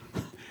woods.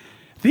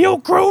 The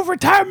Oak Grove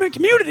retirement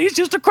community is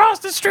just across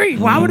the street.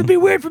 Why would it be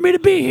weird for me to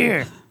be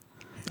here?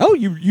 Oh,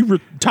 you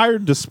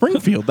retired to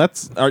Springfield.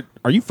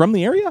 Are you from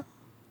the area?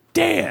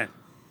 Dan,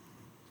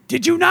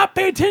 did you not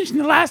pay attention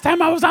the last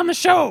time I was on the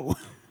show?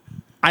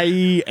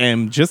 I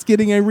am just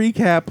getting a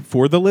recap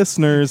for the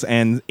listeners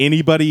and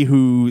anybody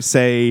who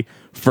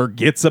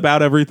forgets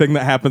about everything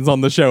that happens on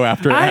the show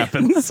after it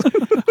happens.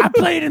 I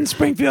played in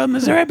Springfield,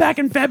 Missouri back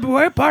in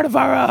February, part of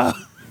our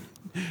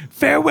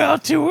farewell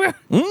tour.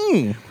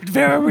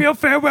 Very real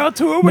farewell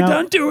tour. We're Now-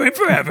 done touring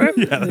forever.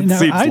 Yeah, that Now,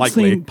 seems I'd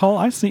likely. seen Paul.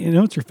 I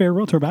know it's your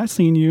farewell tour, but I've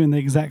seen you in the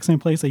exact same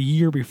place a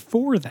year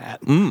before that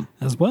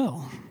as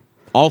well.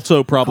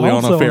 Also, probably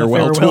on Also a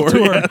farewell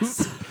tour.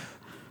 Yes.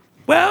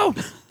 Well,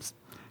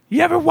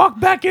 you ever walk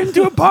back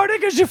into a party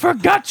because you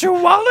forgot your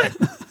wallet?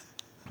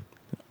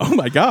 Oh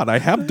my God, I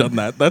have done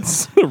that.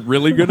 That's a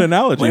really good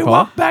analogy, We Paul.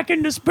 walked back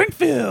into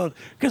Springfield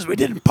because we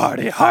didn't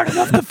party hard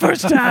enough the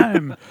first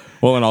time.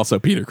 Well, and also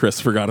Peter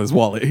Criss forgot his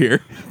wallet here,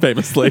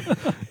 famously.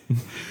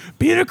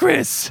 Peter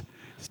Criss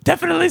is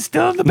definitely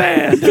still in the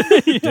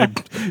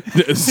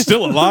band.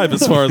 Still alive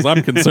as far as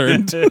I'm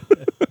concerned.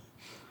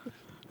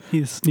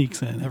 He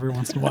sneaks in every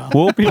once in a while.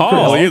 Well,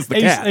 Paul, he is the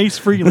cat. Ace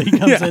Frehley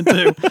comes in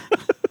too.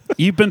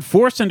 You've been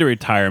forced into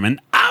retirement.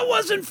 I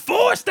wasn't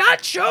forced. I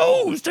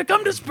chose to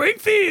come to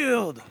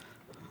Springfield.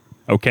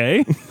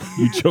 Okay,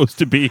 you chose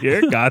to be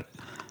here. God.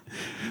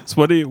 So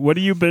what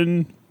have you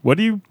been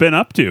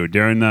up to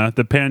during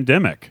the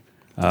pandemic?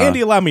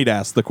 Andy, allow me to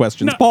ask the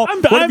questions. No, Paul,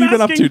 I'm what have you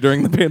been up asking- to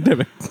during the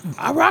pandemic?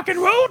 I rock and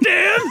roll,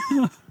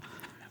 Dan,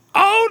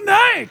 all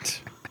night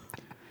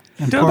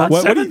And till part,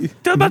 about What do you-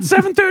 till about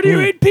 7:30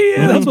 or 8 that's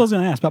p.m. what I was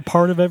going to ask about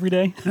part of every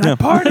day. I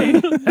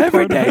party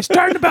every day,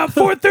 starting about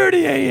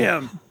 4:30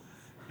 a.m.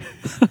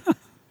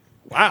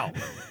 Wow.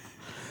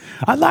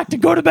 I like to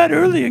go to bed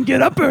early and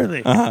get up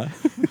early.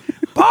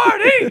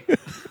 Party!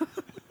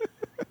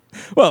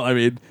 Well, I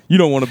mean, you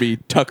don't want to be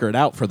tuckered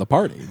out for the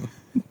party.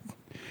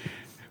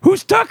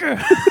 Who's Tucker?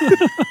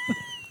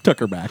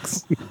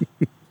 Tuckerbacks.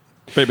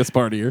 Famous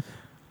partier.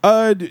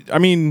 I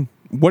mean,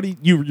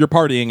 you're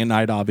partying at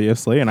night,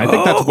 obviously, and I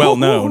think that's well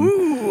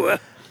known.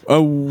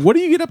 What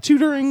do you get up to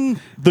during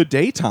the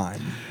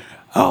daytime?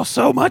 Oh,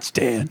 so much,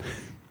 Dan.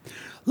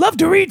 Love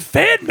to read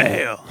fan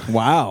mail.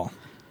 Wow.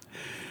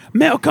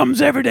 Mail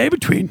comes every day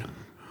between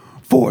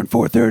 4 and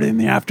 4:30 in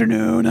the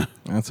afternoon.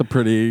 That's a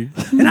pretty...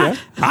 And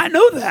I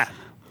know that.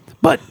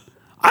 But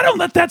I don't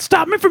let that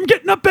stop me from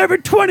getting up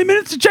every 20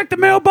 minutes to check the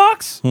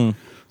mailbox.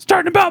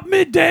 Starting about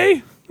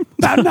midday,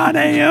 about 9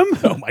 a.m.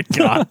 Oh, my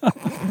God.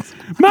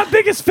 My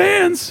biggest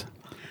fans,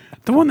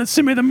 the one that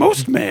sent me the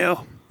most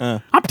mail,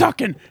 I'm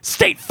talking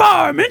State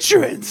Farm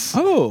Insurance.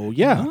 Oh,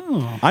 yeah.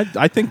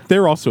 I think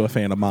they're also a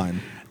fan of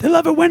mine. They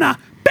love it when I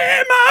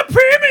pay my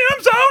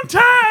premiums on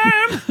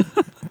time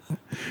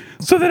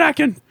so that I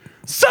can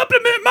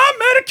supplement my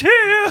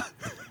Medicare.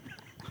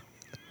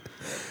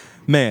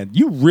 Man,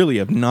 you really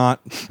have not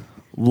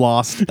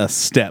lost a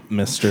step,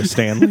 Mr.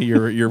 Stanley.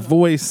 Your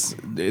voice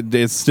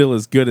is still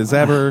as good as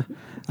ever.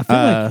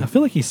 I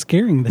feel like he's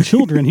scaring the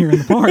children here in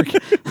the park.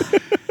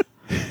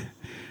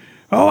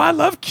 Oh, I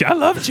love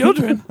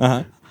children.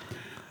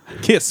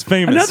 Kiss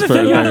famous Another for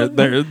thing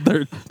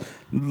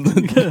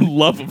their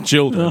love of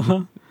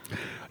children.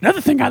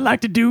 Another thing I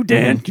like to do,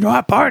 Dan, you know I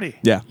party.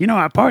 Yeah. You know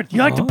I party.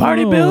 You like to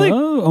party, Billy?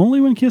 Oh,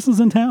 only when Kiss is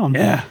in town.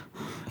 Yeah.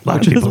 A lot of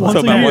Which is people once So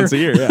a about year. once a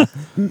year, yeah.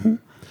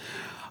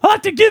 I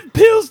like to give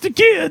pills to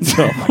kids.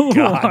 Oh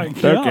my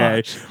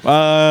Okay.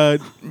 gosh.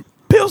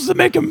 Pills that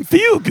make them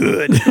feel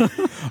good.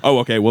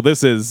 Okay. Well,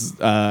 this is...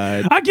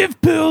 I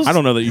give pills. I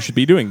don't know that you should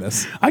be doing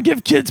this. I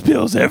give kids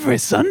pills every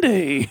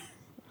Sunday.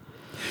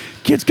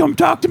 Kids come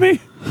talk to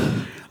me.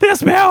 They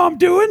ask me how I'm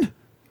doing.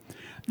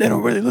 They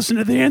don't really listen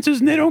to the answers,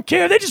 and they don't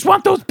care. They just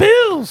want those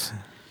pills.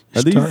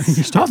 Are You're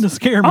these... starting to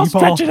scare me, I'll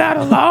Paul. stretch it out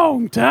a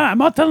long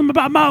time. I'll tell them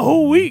about my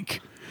whole week.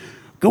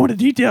 Go into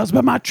details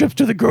about my trips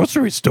to the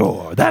grocery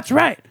store. That's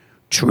right.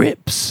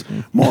 Trips.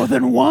 More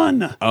than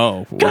one.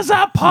 Oh. Because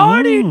I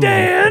party,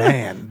 Dan.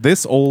 Man,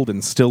 this old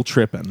and still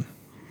tripping.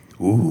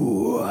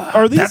 Ooh.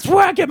 Are That's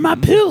where I get my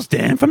pills,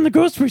 Dan, from the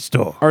grocery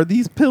store. Are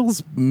these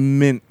pills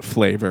mint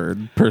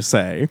flavored, per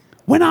se?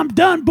 When I'm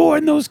done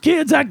boring those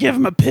kids, I give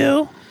them a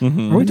pill. Are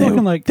we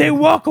talking like They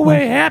walk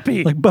away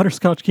happy. like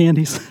butterscotch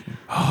candies?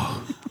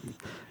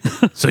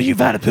 So you've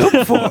had a pill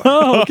before.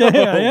 Oh, okay.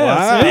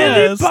 Yeah.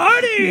 Billy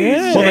party.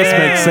 Well, this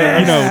makes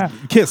sense. You know,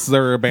 Kiss,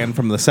 they're a band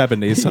from the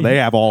 70s, so they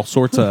have all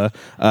sorts of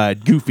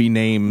goofy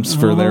names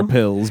for their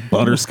pills.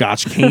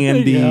 Butterscotch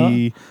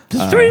candy,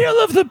 The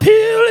thrill of the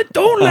pill, it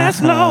don't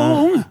last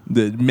long.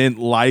 the mint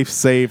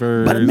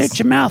lifesavers. But it makes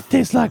your mouth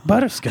taste like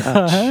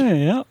butterscotch.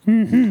 Hey, yeah.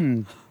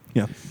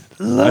 Yeah.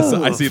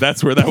 I see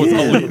that's where that was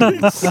all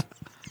leading.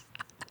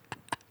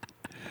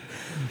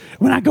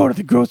 When I go to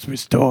the grocery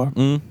store,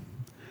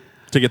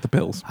 To get the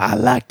pills. I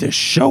like to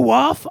show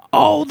off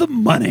all the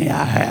money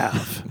I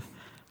have.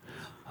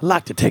 I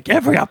like to take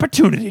every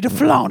opportunity to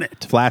flaunt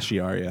it. Flashy,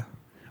 are you?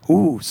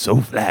 Ooh, so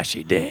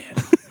flashy, Dan.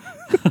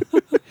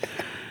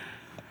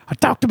 I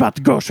talked about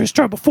the grocery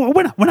store before.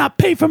 When I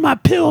pay for my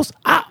pills,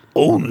 I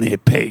only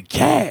pay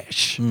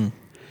cash. And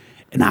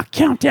I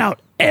count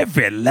out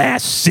every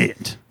last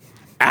cent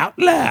out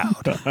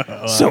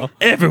loud so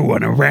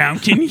everyone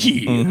around can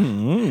hear.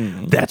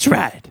 That's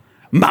right.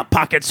 My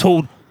pockets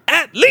hold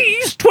at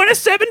least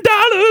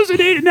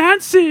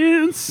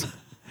 $27.89.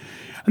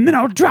 And then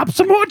I'll drop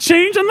some more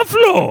change on the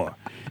floor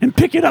and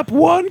pick it up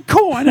one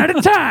coin at a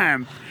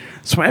time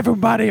so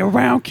everybody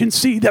around can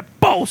see that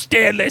Paul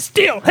Stanley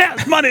still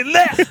has money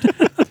left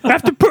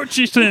after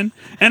purchasing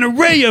an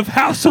array of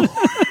household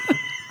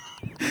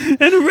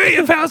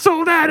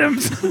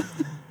items.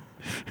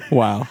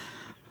 Wow.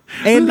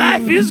 And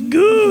life is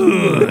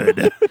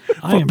good.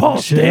 I am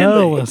Paul Stanley.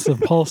 jealous of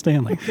Paul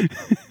Stanley.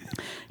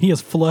 He is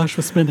flush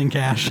with spending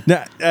cash.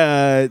 Now,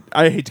 I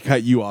hate to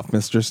cut you off,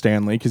 Mr.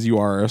 Stanley, because you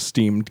are our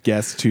esteemed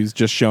guest who's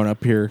just shown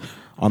up here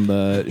on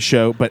the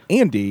show. But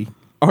Andy,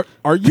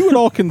 are you at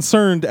all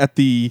concerned at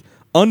the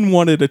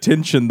unwanted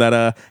attention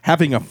that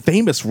having a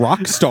famous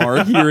rock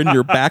star here in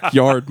your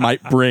backyard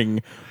might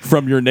bring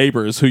from your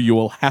neighbors who you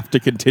will have to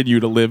continue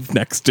to live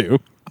next to?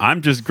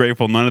 I'm just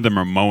grateful none of them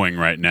are mowing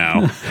right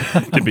now,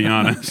 to be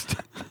honest.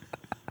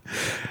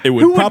 It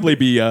would probably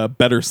be a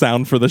better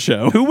sound for the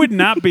show. Who would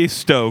not be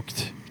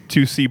stoked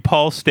to see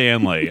Paul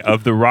Stanley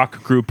of the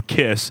rock group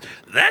Kiss?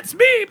 That's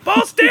me,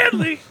 Paul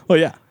Stanley. Well,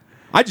 yeah.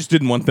 I just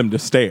didn't want them to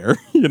stare,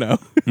 you know.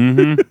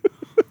 Did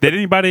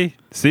anybody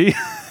see?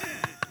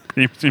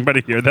 Did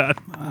anybody hear that?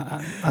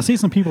 I see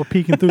some people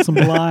peeking through some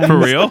blinds. For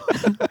real?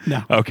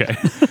 No. Okay.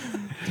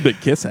 Big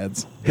Kiss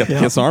heads. Got the Yeah.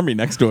 Kiss Army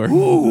next door.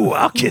 Ooh,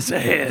 I'll kiss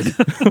ahead.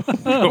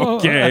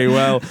 Okay,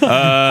 well,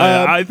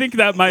 I think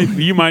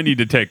you might need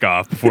to take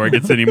off before it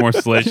gets any more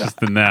salacious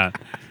than that.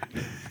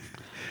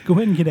 Go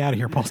ahead and get out of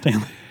here, Paul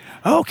Stanley.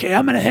 Okay,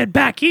 I'm gonna head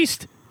back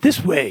east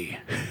this way.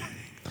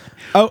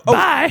 oh,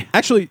 Bye.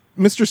 Actually,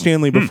 Mr.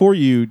 Stanley, before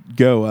you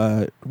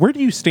go, where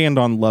do you stand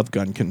on love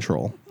gun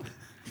control?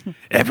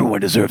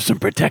 Everyone deserves some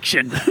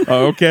protection.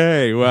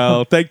 Okay,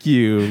 well, thank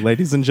you,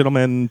 ladies and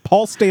gentlemen.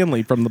 Paul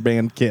Stanley from the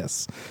band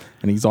Kiss.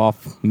 And he's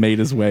made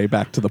his way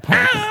back to the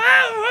park. Ow,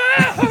 ow,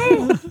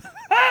 ow.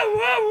 Ow, ow,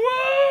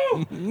 ow.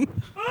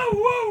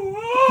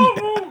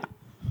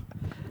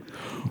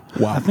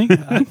 Wow. I think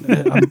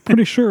I'm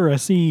pretty sure I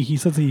see. He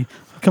says he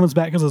comes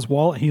back because his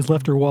wallet. He's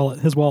left his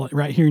wallet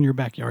right here in your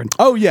backyard.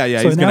 Oh yeah.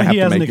 So He's now gonna have he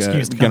to has an make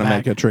excuse to come make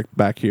back. a trick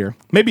back here.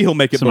 Maybe he'll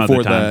make it Some other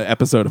before time. the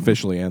episode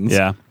officially ends.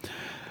 Yeah.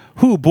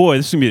 Whoo, boy,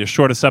 this is going to be the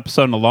shortest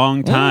episode in a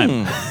long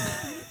time.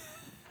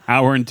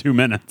 Hour and 2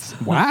 minutes.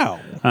 Wow.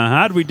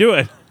 How'd we do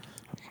it?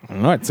 I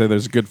don't know, I'd say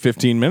there's a good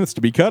 15 minutes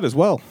to be cut as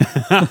well.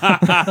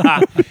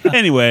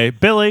 Anyway,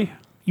 Billy,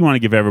 you want to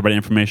give everybody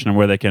information on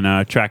where they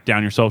can track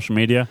down your social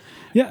media?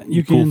 Yeah,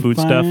 you Cool can food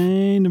stuff.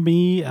 find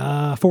me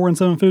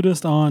 417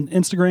 Foodist on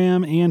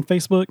Instagram and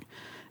Facebook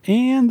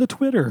and the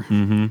Twitter,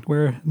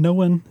 where no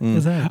one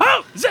is at.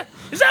 Oh, is that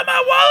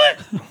my wallet?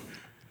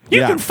 You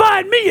Yeah. can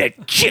find me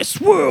at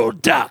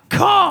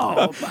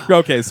kissworld.com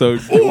Okay, so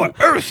or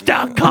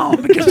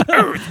earth.com because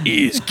Earth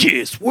is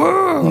Kiss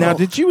World. now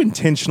did you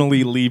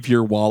intentionally leave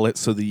your wallet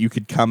so that you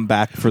could come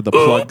back for the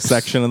plug Oops.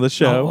 section of the Oh,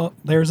 show? well,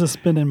 there's a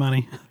spending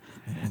money.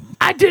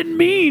 I didn't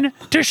mean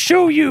to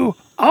show you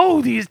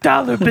all these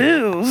dollar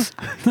bills.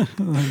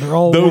 They're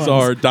all Those ones.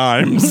 are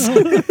dimes.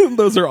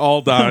 Those are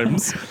all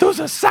dimes. Those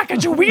are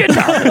Sacagawea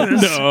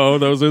dollars. No,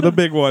 those are the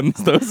big ones.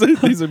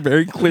 These are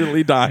very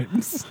clearly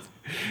dimes.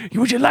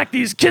 Would you like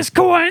these Kiss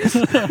coins?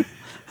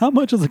 How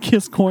much is a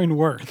Kiss coin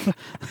worth?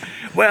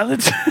 Well,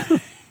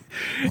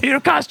 it'll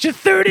cost you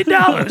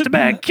 $30 to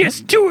buy a Kiss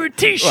Tour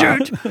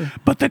T-shirt,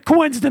 but the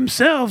coins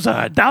themselves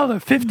are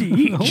 $1.50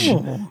 each.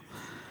 Oh,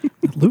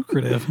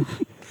 lucrative.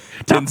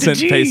 Talk 10 to cent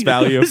Gene. face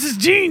value. This is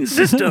Gene's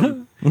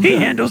system. He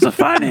handles the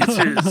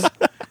finances.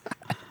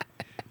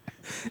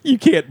 You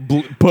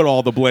can't put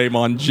all the blame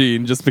on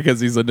Gene just because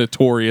he's a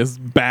notorious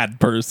bad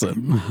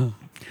person.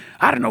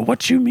 I don't know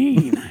what you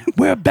mean.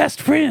 We're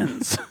best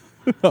friends.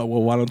 Oh,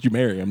 well, why don't you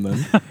marry him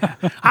then?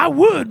 I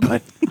would,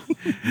 but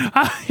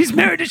he's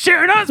married to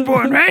Sharon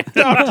Osbourne, right?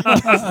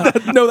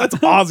 No, that's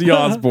Ozzy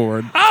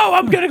Osbourne. Oh,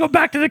 I'm going to go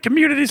back to the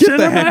community Get center.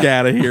 the heck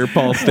out of here,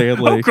 Paul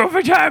Stanley. Oak Grove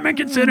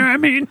Retirement Center, I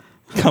mean.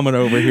 Coming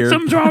over here,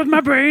 Something's wrong with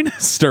my brain.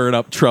 stirring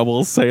up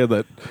trouble, saying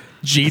that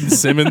Gene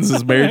Simmons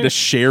is married to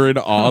Sharon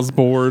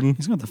Osbourne.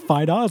 He's going to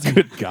fight Ozzy.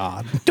 Good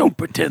God. Don't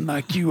pretend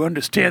like you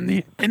understand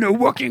the inner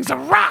workings of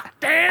rock,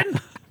 Dan.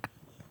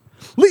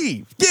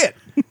 Leave. Get.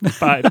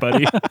 Bye,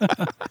 buddy.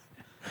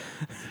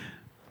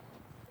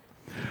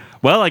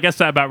 Well, I guess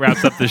that about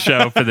wraps up the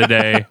show for the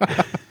day.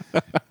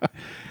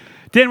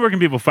 Dan, where can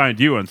people find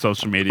you on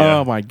social media?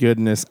 Oh, my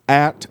goodness.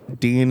 At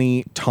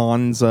Danny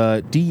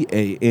Tonza,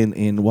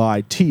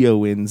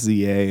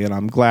 DannyTonza. And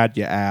I'm glad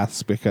you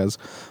asked because,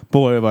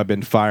 boy, have I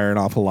been firing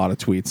off a lot of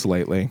tweets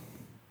lately.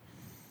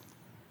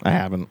 I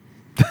haven't.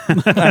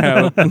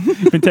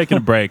 Been taking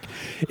a break.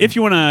 If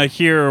you want to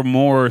hear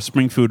more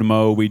Spring Food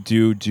Mo, we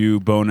do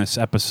bonus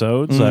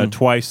episodes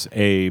twice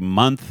a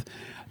month.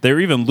 They're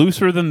even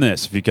looser than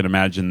this, if you can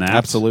imagine that.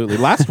 Absolutely.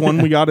 Last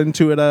one we got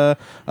into it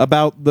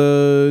about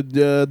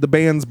the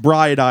band's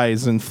Bright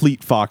Eyes and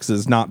Fleet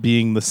Foxes not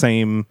being the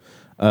same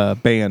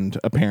band,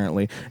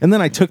 apparently. And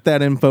then I took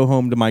that info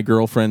home to my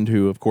girlfriend,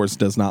 who, of course,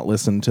 does not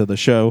listen to the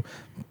show.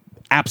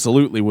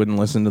 Absolutely wouldn't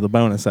listen to the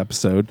bonus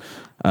episode.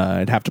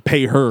 I'd have to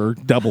pay her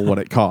double what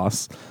it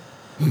costs.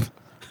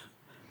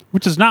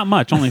 Which is not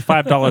much, only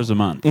 $5 a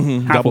month.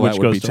 Half Double of that which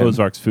would goes be to 10.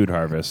 Ozarks Food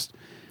Harvest.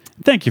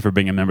 Thank you for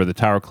being a member of the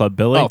Tower Club,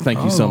 Billy. Oh,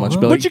 thank you so much,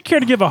 Billy. Would you care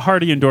to give a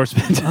hearty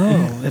endorsement?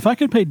 Oh, if I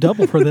could pay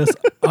double for this,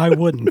 I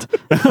wouldn't.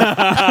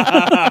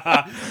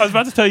 I was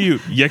about to tell you,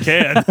 you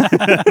can.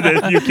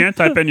 You can't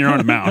type in your own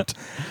amount.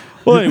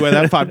 Well, anyway,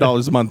 that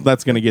 $5 a month,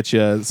 that's going to get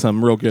you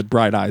some real good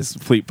Bright Eyes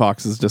Fleet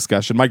Foxes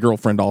discussion. My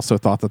girlfriend also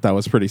thought that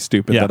was pretty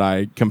stupid Yeah. that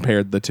I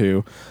compared the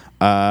two.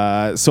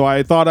 So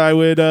I thought I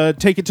would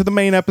take it to the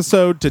main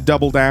episode to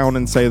double down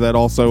and say that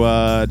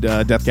also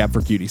Death Cab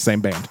for Cutie,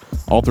 same band.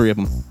 All three of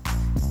them.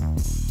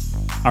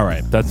 All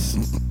right.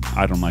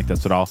 I don't like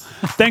this at all.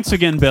 Thanks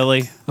again,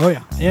 Billy. Oh,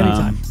 yeah.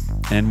 Anytime.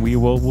 And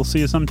we'll see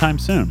you sometime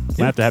soon.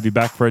 Might have to have you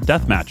back for a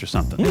death match or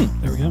something.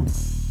 There we go.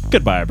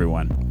 Goodbye,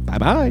 everyone.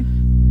 Bye-bye.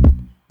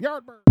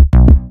 Yardbird.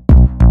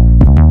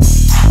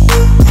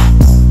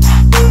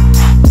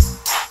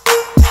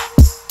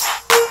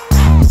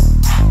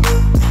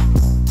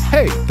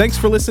 Hey, thanks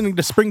for listening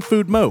to Spring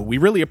Food Mo. We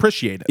really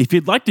appreciate it. If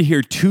you'd like to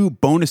hear 2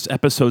 bonus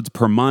episodes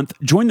per month,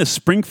 join the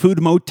Spring Food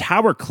Mo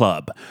Tower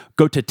Club.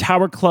 Go to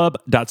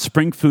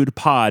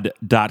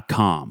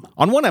towerclub.springfoodpod.com.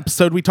 On one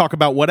episode, we talk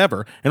about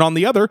whatever, and on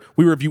the other,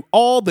 we review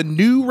all the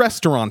new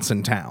restaurants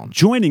in town.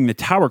 Joining the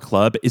Tower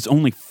Club is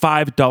only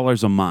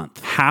 $5 a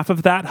month. Half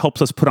of that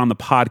helps us put on the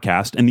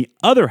podcast, and the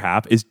other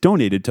half is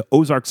donated to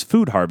Ozarks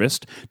Food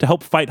Harvest to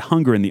help fight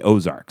hunger in the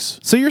Ozarks.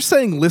 So you're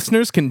saying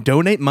listeners can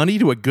donate money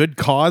to a good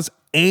cause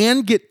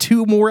and get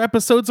 2 more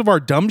episodes of our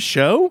dumb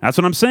show? That's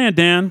what I'm saying,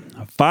 Dan.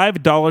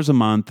 $5 a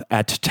month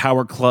at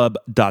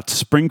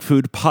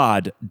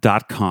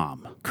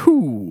towerclub.springfoodpod.com.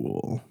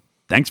 Cool.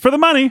 Thanks for the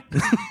money.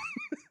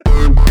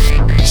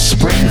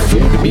 Spring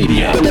Food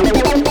Media.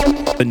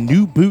 The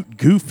new boot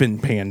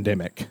goofing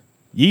pandemic.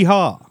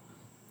 Yeehaw.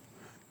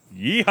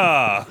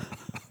 Yeehaw.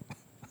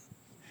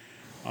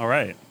 All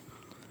right.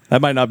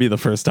 That might not be the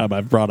first time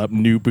I've brought up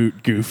New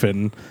Boot Goof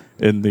in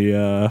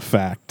the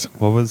fact.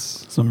 What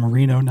was? Some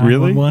Merino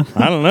 911.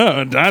 I don't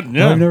know.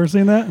 Oh, you've never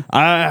seen that?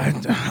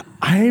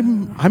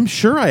 I'm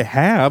sure I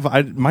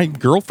have. My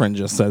girlfriend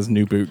just says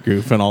New Boot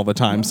Goofing all the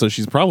time, so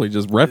she's probably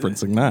just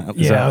referencing that.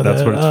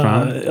 That's what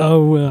it's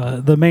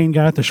from? The main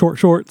guy with the short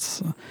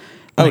shorts.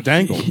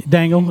 Dangle.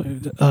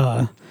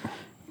 Dangle.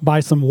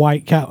 Buys some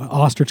white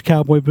ostrich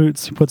cowboy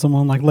boots. He puts them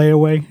on like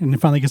layaway, and he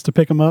finally gets to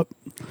pick them up.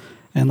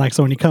 And like,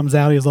 so when he comes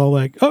out, he's all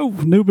like, "Oh,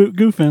 New Boot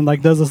Goofing!"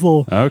 Like, does this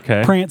little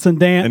prance and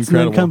dance,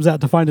 Incredible. and then comes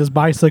out to find his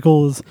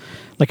bicycle is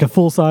like a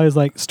full size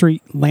like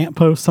street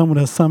lamppost. Someone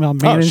has somehow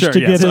managed to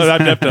get his. I've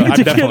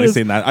definitely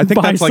seen that. I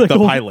think that's like the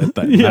bicycle. pilot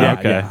thing. Yeah.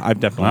 Okay. I've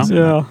definitely seen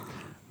Yeah.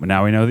 Well,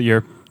 now we know that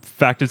your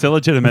fact is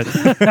illegitimate.